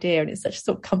lovely idea, and it's such a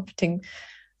sort of comforting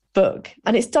book,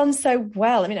 and it's done so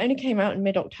well. I mean, it only came out in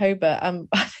mid-October.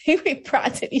 I think we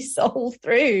practically sold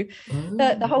through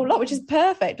the whole lot, which is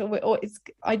perfect.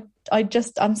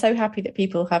 I'm so happy that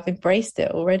people have embraced it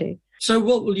already. So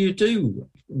what will you do?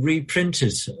 Reprint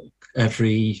it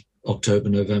every October,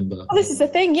 November? Well, this is the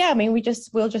thing. Yeah, I mean,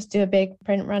 we'll just do a big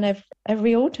print run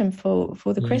every autumn for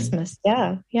the Christmas.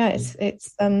 Yeah.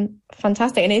 It's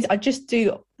fantastic, and I just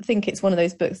do think it's one of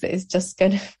those books that is just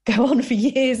going to go on for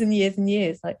years and years and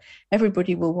years. Like,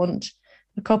 everybody will want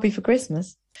a copy for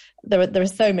Christmas. There are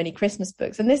so many Christmas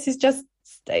books, and this is just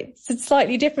it's a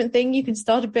slightly different thing. You can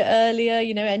start a bit earlier,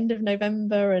 end of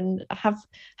November, and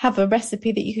have a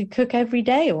recipe that you could cook every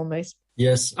day almost.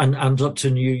 Yes, and up to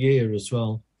New Year as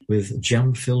well, with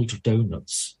jam-filled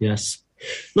donuts. Yes.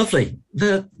 Lovely.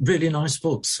 They're really nice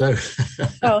books. So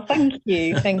oh, thank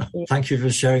you. Thank you. Thank you for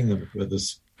sharing them with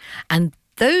us. And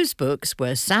those books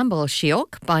were Sambal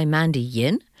Shiok by Mandy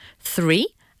Yin, 3,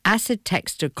 Acid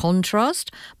Texture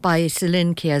Contrast by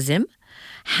Celine Kiazim,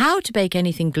 How to Bake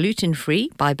Anything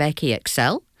Gluten-Free by Becky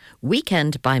Excel,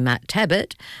 Weekend by Matt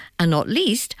Tebbutt, and not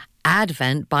least,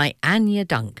 Advent by Anya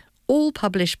Dunk, all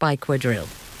published by Quadrille.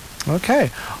 OK,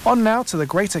 on now to the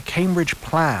Greater Cambridge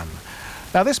Plan.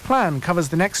 Now, this plan covers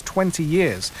the next 20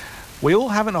 years. We all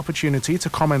have an opportunity to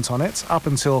comment on it up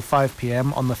until 5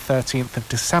 p.m. on the 13th of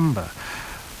December.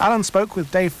 Alan spoke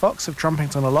with Dave Fox of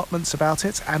Trumpington Allotments about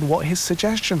it and what his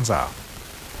suggestions are.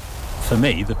 For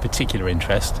me, the particular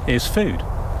interest is food.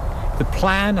 The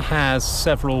plan has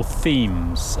several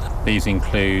themes. These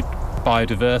include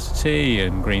biodiversity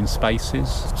and green spaces,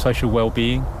 social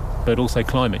well-being, but also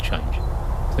climate change.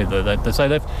 So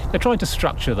they're trying to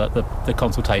structure the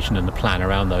consultation and the plan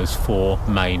around those four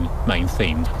main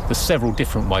themes. There's several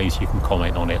different ways you can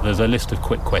comment on it. There's a list of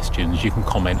quick questions. You can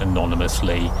comment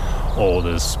anonymously, or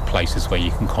there's places where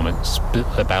you can comment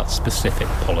about specific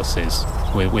policies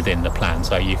within the plan.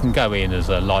 So you can go in as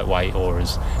a lightweight or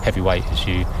as heavyweight as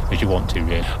you want to,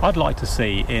 really. I'd like to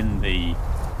see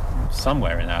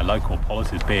somewhere in our local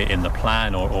policies, be it in the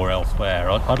plan or elsewhere,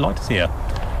 I'd like to see a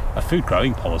food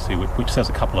growing policy which says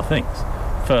a couple of things.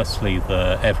 Firstly,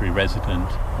 that every resident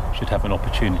should have an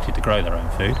opportunity to grow their own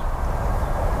food,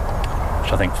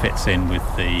 which I think fits in with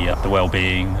the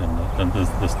well-being and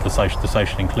the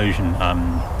social inclusion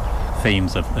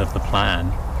themes of the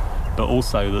plan, but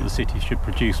also that the city should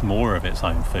produce more of its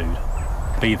own food,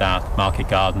 be that market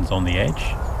gardens on the edge,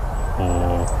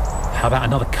 or how about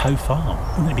another co-farm?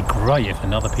 Wouldn't it be great if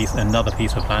another piece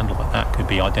of land like that could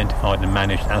be identified and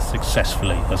managed as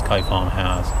successfully as co-farm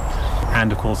has?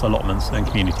 And of course, allotments and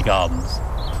community gardens.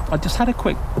 I just had a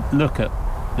quick look at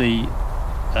the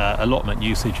allotment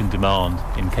usage and demand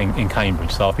in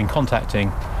Cambridge. So I've been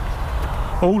contacting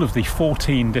all of the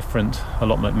 14 different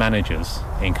allotment managers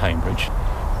in Cambridge,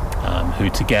 who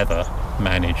together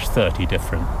manage 30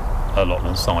 different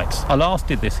allotment sites. I last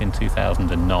did this in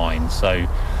 2009, so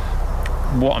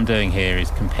what I'm doing here is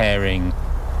comparing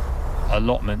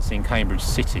allotments in Cambridge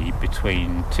City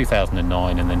between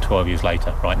 2009 and then 12 years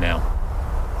later, right now.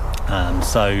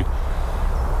 So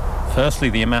firstly,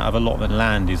 the amount of allotment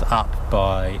land is up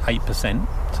by 8%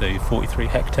 to 43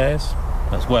 hectares.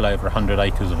 That's well over 100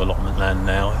 acres of allotment land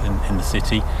now in the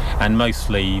city, and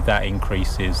mostly that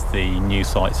increases the new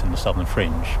sites in the southern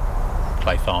fringe.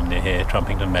 Clay Farm near here,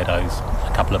 Trumpington Meadows,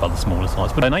 a couple of other smaller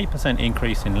sites. But an 8%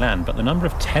 increase in land, but the number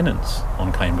of tenants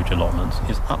on Cambridge allotments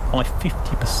is up by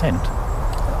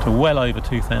 50% to well over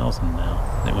 2,000 now.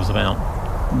 It was about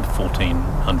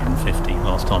 1,450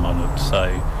 last time I looked.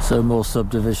 So more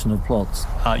subdivision of plots?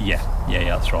 Yeah,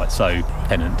 that's right. So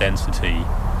tenant density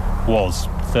was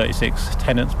 36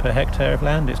 tenants per hectare of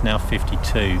land. It's now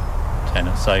 52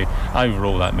 tenants. So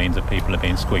overall that means that people are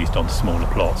being squeezed onto smaller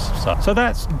plots. So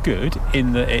that's good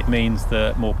in that it means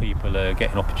that more people are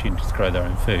getting opportunities to grow their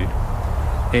own food.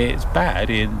 It's bad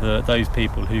in that those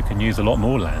people who can use a lot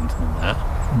more land than that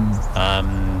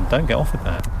don't get offered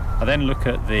that. I then look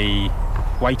at the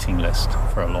waiting list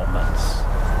for allotments,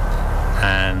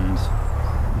 and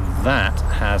that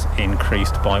has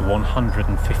increased by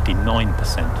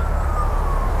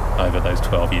 159% over those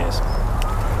 12 years.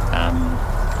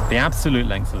 The absolute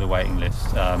length of the waiting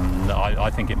list, I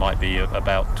think it might be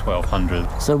about 1,200.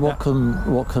 So what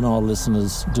can our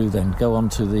listeners do then? Go on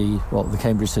to the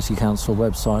Cambridge City Council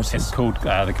website? It's called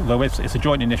the website. It's a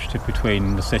joint initiative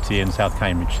between the city and South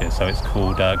Cambridgeshire. So it's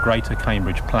called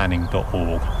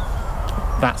greatercambridgeplanning.org.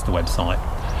 That's the website,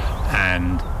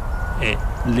 and it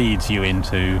leads you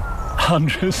into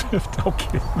hundreds of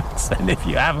documents. And if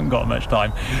you haven't got much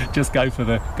time, just go for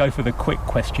the quick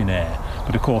questionnaire.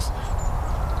 But of course,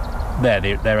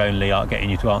 they're only getting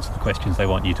you to answer the questions they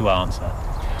want you to answer.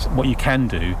 So what you can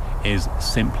do is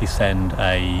simply send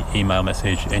a email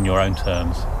message in your own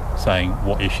terms saying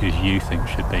what issues you think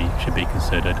should be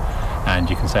considered, and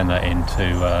you can send that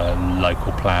into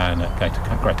local plan at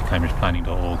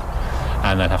greatercambridgeplanning.org,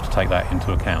 and they'll have to take that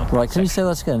into account. Right, can you say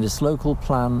that again? It's local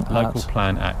plan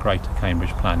at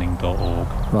greatercambridgeplanning.org.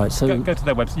 Right, so go to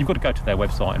their website. You've got to go to their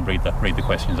website and read the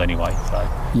questions anyway. So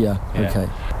yeah, okay.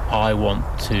 I want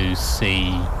to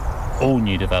see all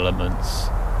new developments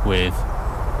with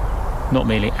not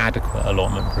merely adequate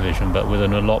allotment provision, but with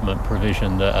an allotment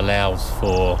provision that allows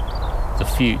for the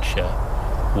future,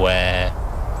 where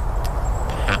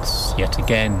perhaps yet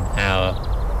again our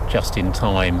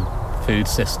just-in-time food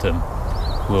system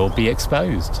will be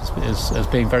exposed as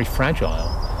being very fragile.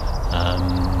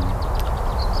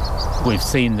 We've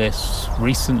seen this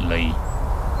recently,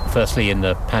 firstly in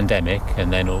the pandemic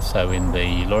and then also in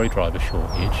the lorry driver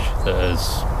shortage, that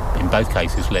has in both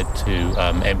cases led to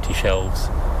empty shelves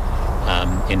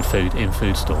in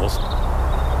food stores.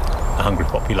 A hungry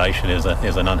population is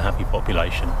an unhappy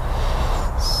population.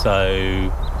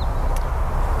 So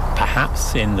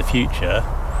perhaps in the future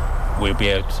we'll be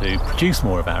able to produce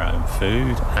more of our own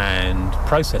food and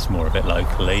process more of it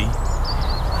locally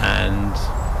and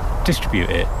distribute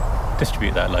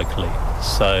that locally.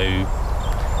 So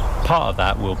part of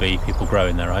that will be people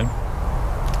growing their own,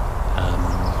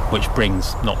 which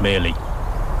brings not merely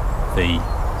the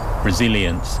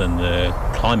resilience and the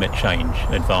climate change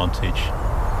advantage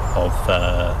of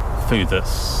food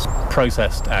that's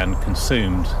processed and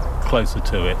consumed closer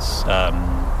to its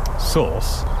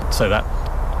source, so that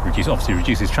obviously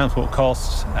reduces transport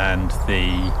costs and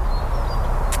the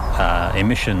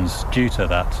emissions due to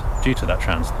that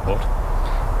transport,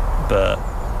 but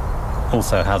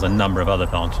also has a number of other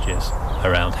advantages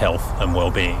around health and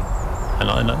well-being, and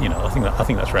I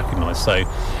think that's recognised. So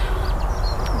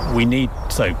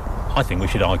I think we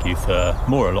should argue for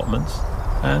more allotments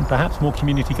and perhaps more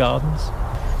community gardens.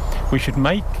 We should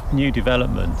make new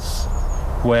developments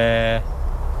where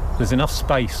there's enough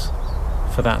space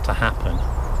for that to happen.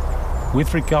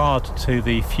 With regard to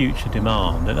the future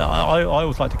demand, and I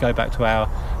always like to go back to our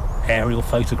aerial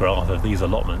photograph of these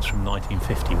allotments from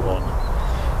 1951,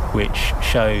 which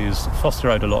shows Foster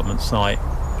Road allotment site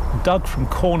dug from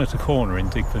corner to corner in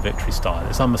Dig for Victory style.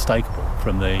 It's unmistakable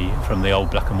from the old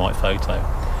black and white photo.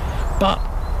 But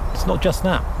it's not just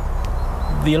that.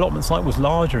 The allotment site was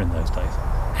larger in those days,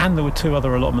 and there were 2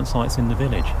 other allotment sites in the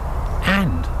village,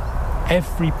 and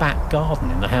every back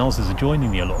garden in the houses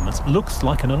adjoining the allotments looks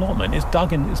like an allotment. It's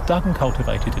dug and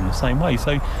cultivated in the same way.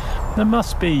 So there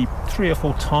must be 3 or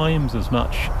 4 times as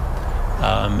much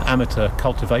amateur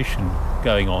cultivation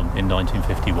going on in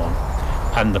 1951,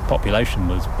 and the population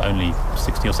was only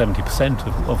 60 or 70%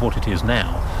 of what it is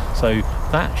now. So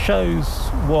that shows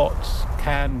what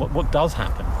does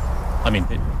happen. I mean,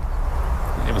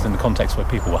 it was in the context where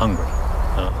people were hungry.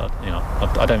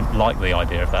 I don't like the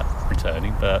idea of that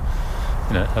returning, but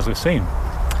as we've seen,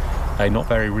 a not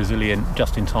very resilient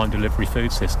just-in-time delivery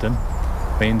food system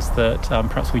means that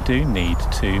perhaps we do need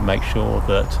to make sure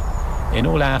that in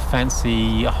all our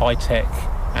fancy high-tech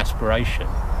aspiration,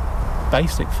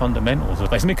 basic fundamentals of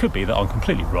basic. I mean, it could be that I'm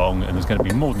completely wrong and there's going to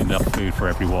be more than enough food for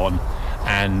everyone,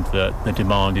 and that the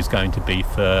demand is going to be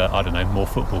for, I don't know, more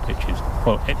football pitches.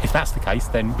 Well, if that's the case,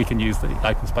 then we can use the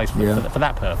open space for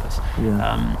that purpose.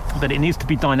 Yeah. But it needs to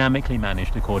be dynamically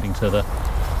managed according to the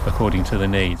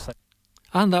needs.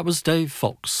 And that was Dave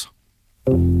Fox.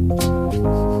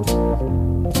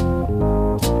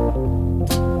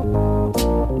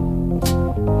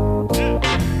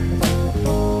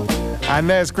 And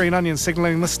there's Green Onion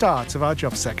signalling the start of our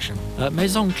job section.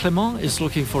 Maison Clément is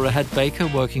looking for a head baker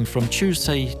working from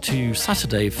Tuesday to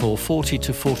Saturday for 40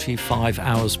 to 45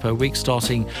 hours per week,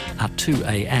 starting at 2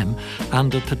 a.m.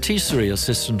 and a patisserie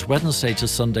assistant Wednesday to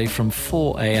Sunday from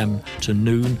 4 a.m. to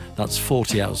noon. That's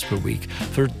 40 hours per week.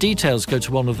 For details, go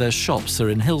to one of their shops. They're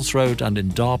in Hills Road and in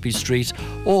Derby Street,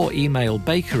 or email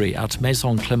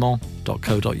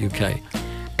bakery@maisonclement.co.uk.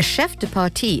 A chef de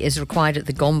partie is required at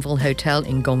the Gonville Hotel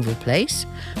in Gonville Place,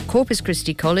 Corpus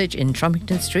Christi College in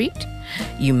Trumpington Street.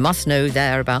 You must know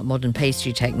there about modern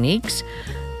pastry techniques.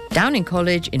 Downing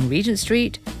College in Regent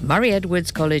Street, Murray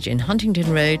Edwards College in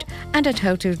Huntington Road, and at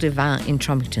Hotel du Vin in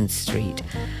Trumpington Street.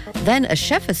 Then a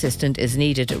chef assistant is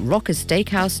needed at Rocker's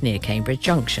Steakhouse near Cambridge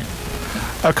Junction.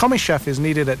 A commis chef is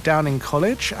needed at Downing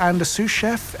College, and a sous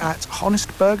chef at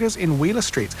Honest Burgers in Wheeler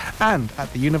Street, and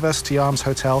at the University Arms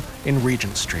Hotel in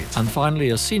Regent Street. And finally,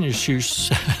 a senior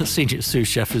sous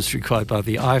chef is required by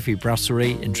the Ivy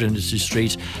Brasserie in Trinity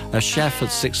Street, a chef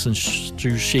at Six and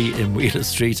Sushi in Wheeler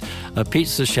Street, a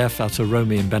pizza chef at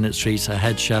Aromi in Bennett Street, a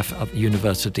head chef at the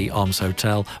University Arms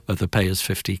Hotel, where the pay is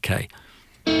 $50,000.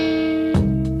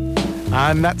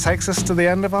 And that takes us to the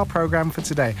end of our programme for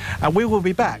today. And we will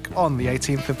be back on the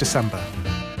 18th of December.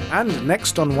 And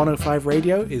next on 105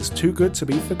 Radio is Too Good to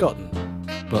Be Forgotten.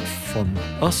 But from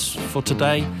us for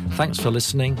today, thanks for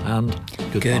listening and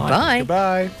goodbye. Goodbye.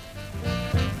 Goodbye.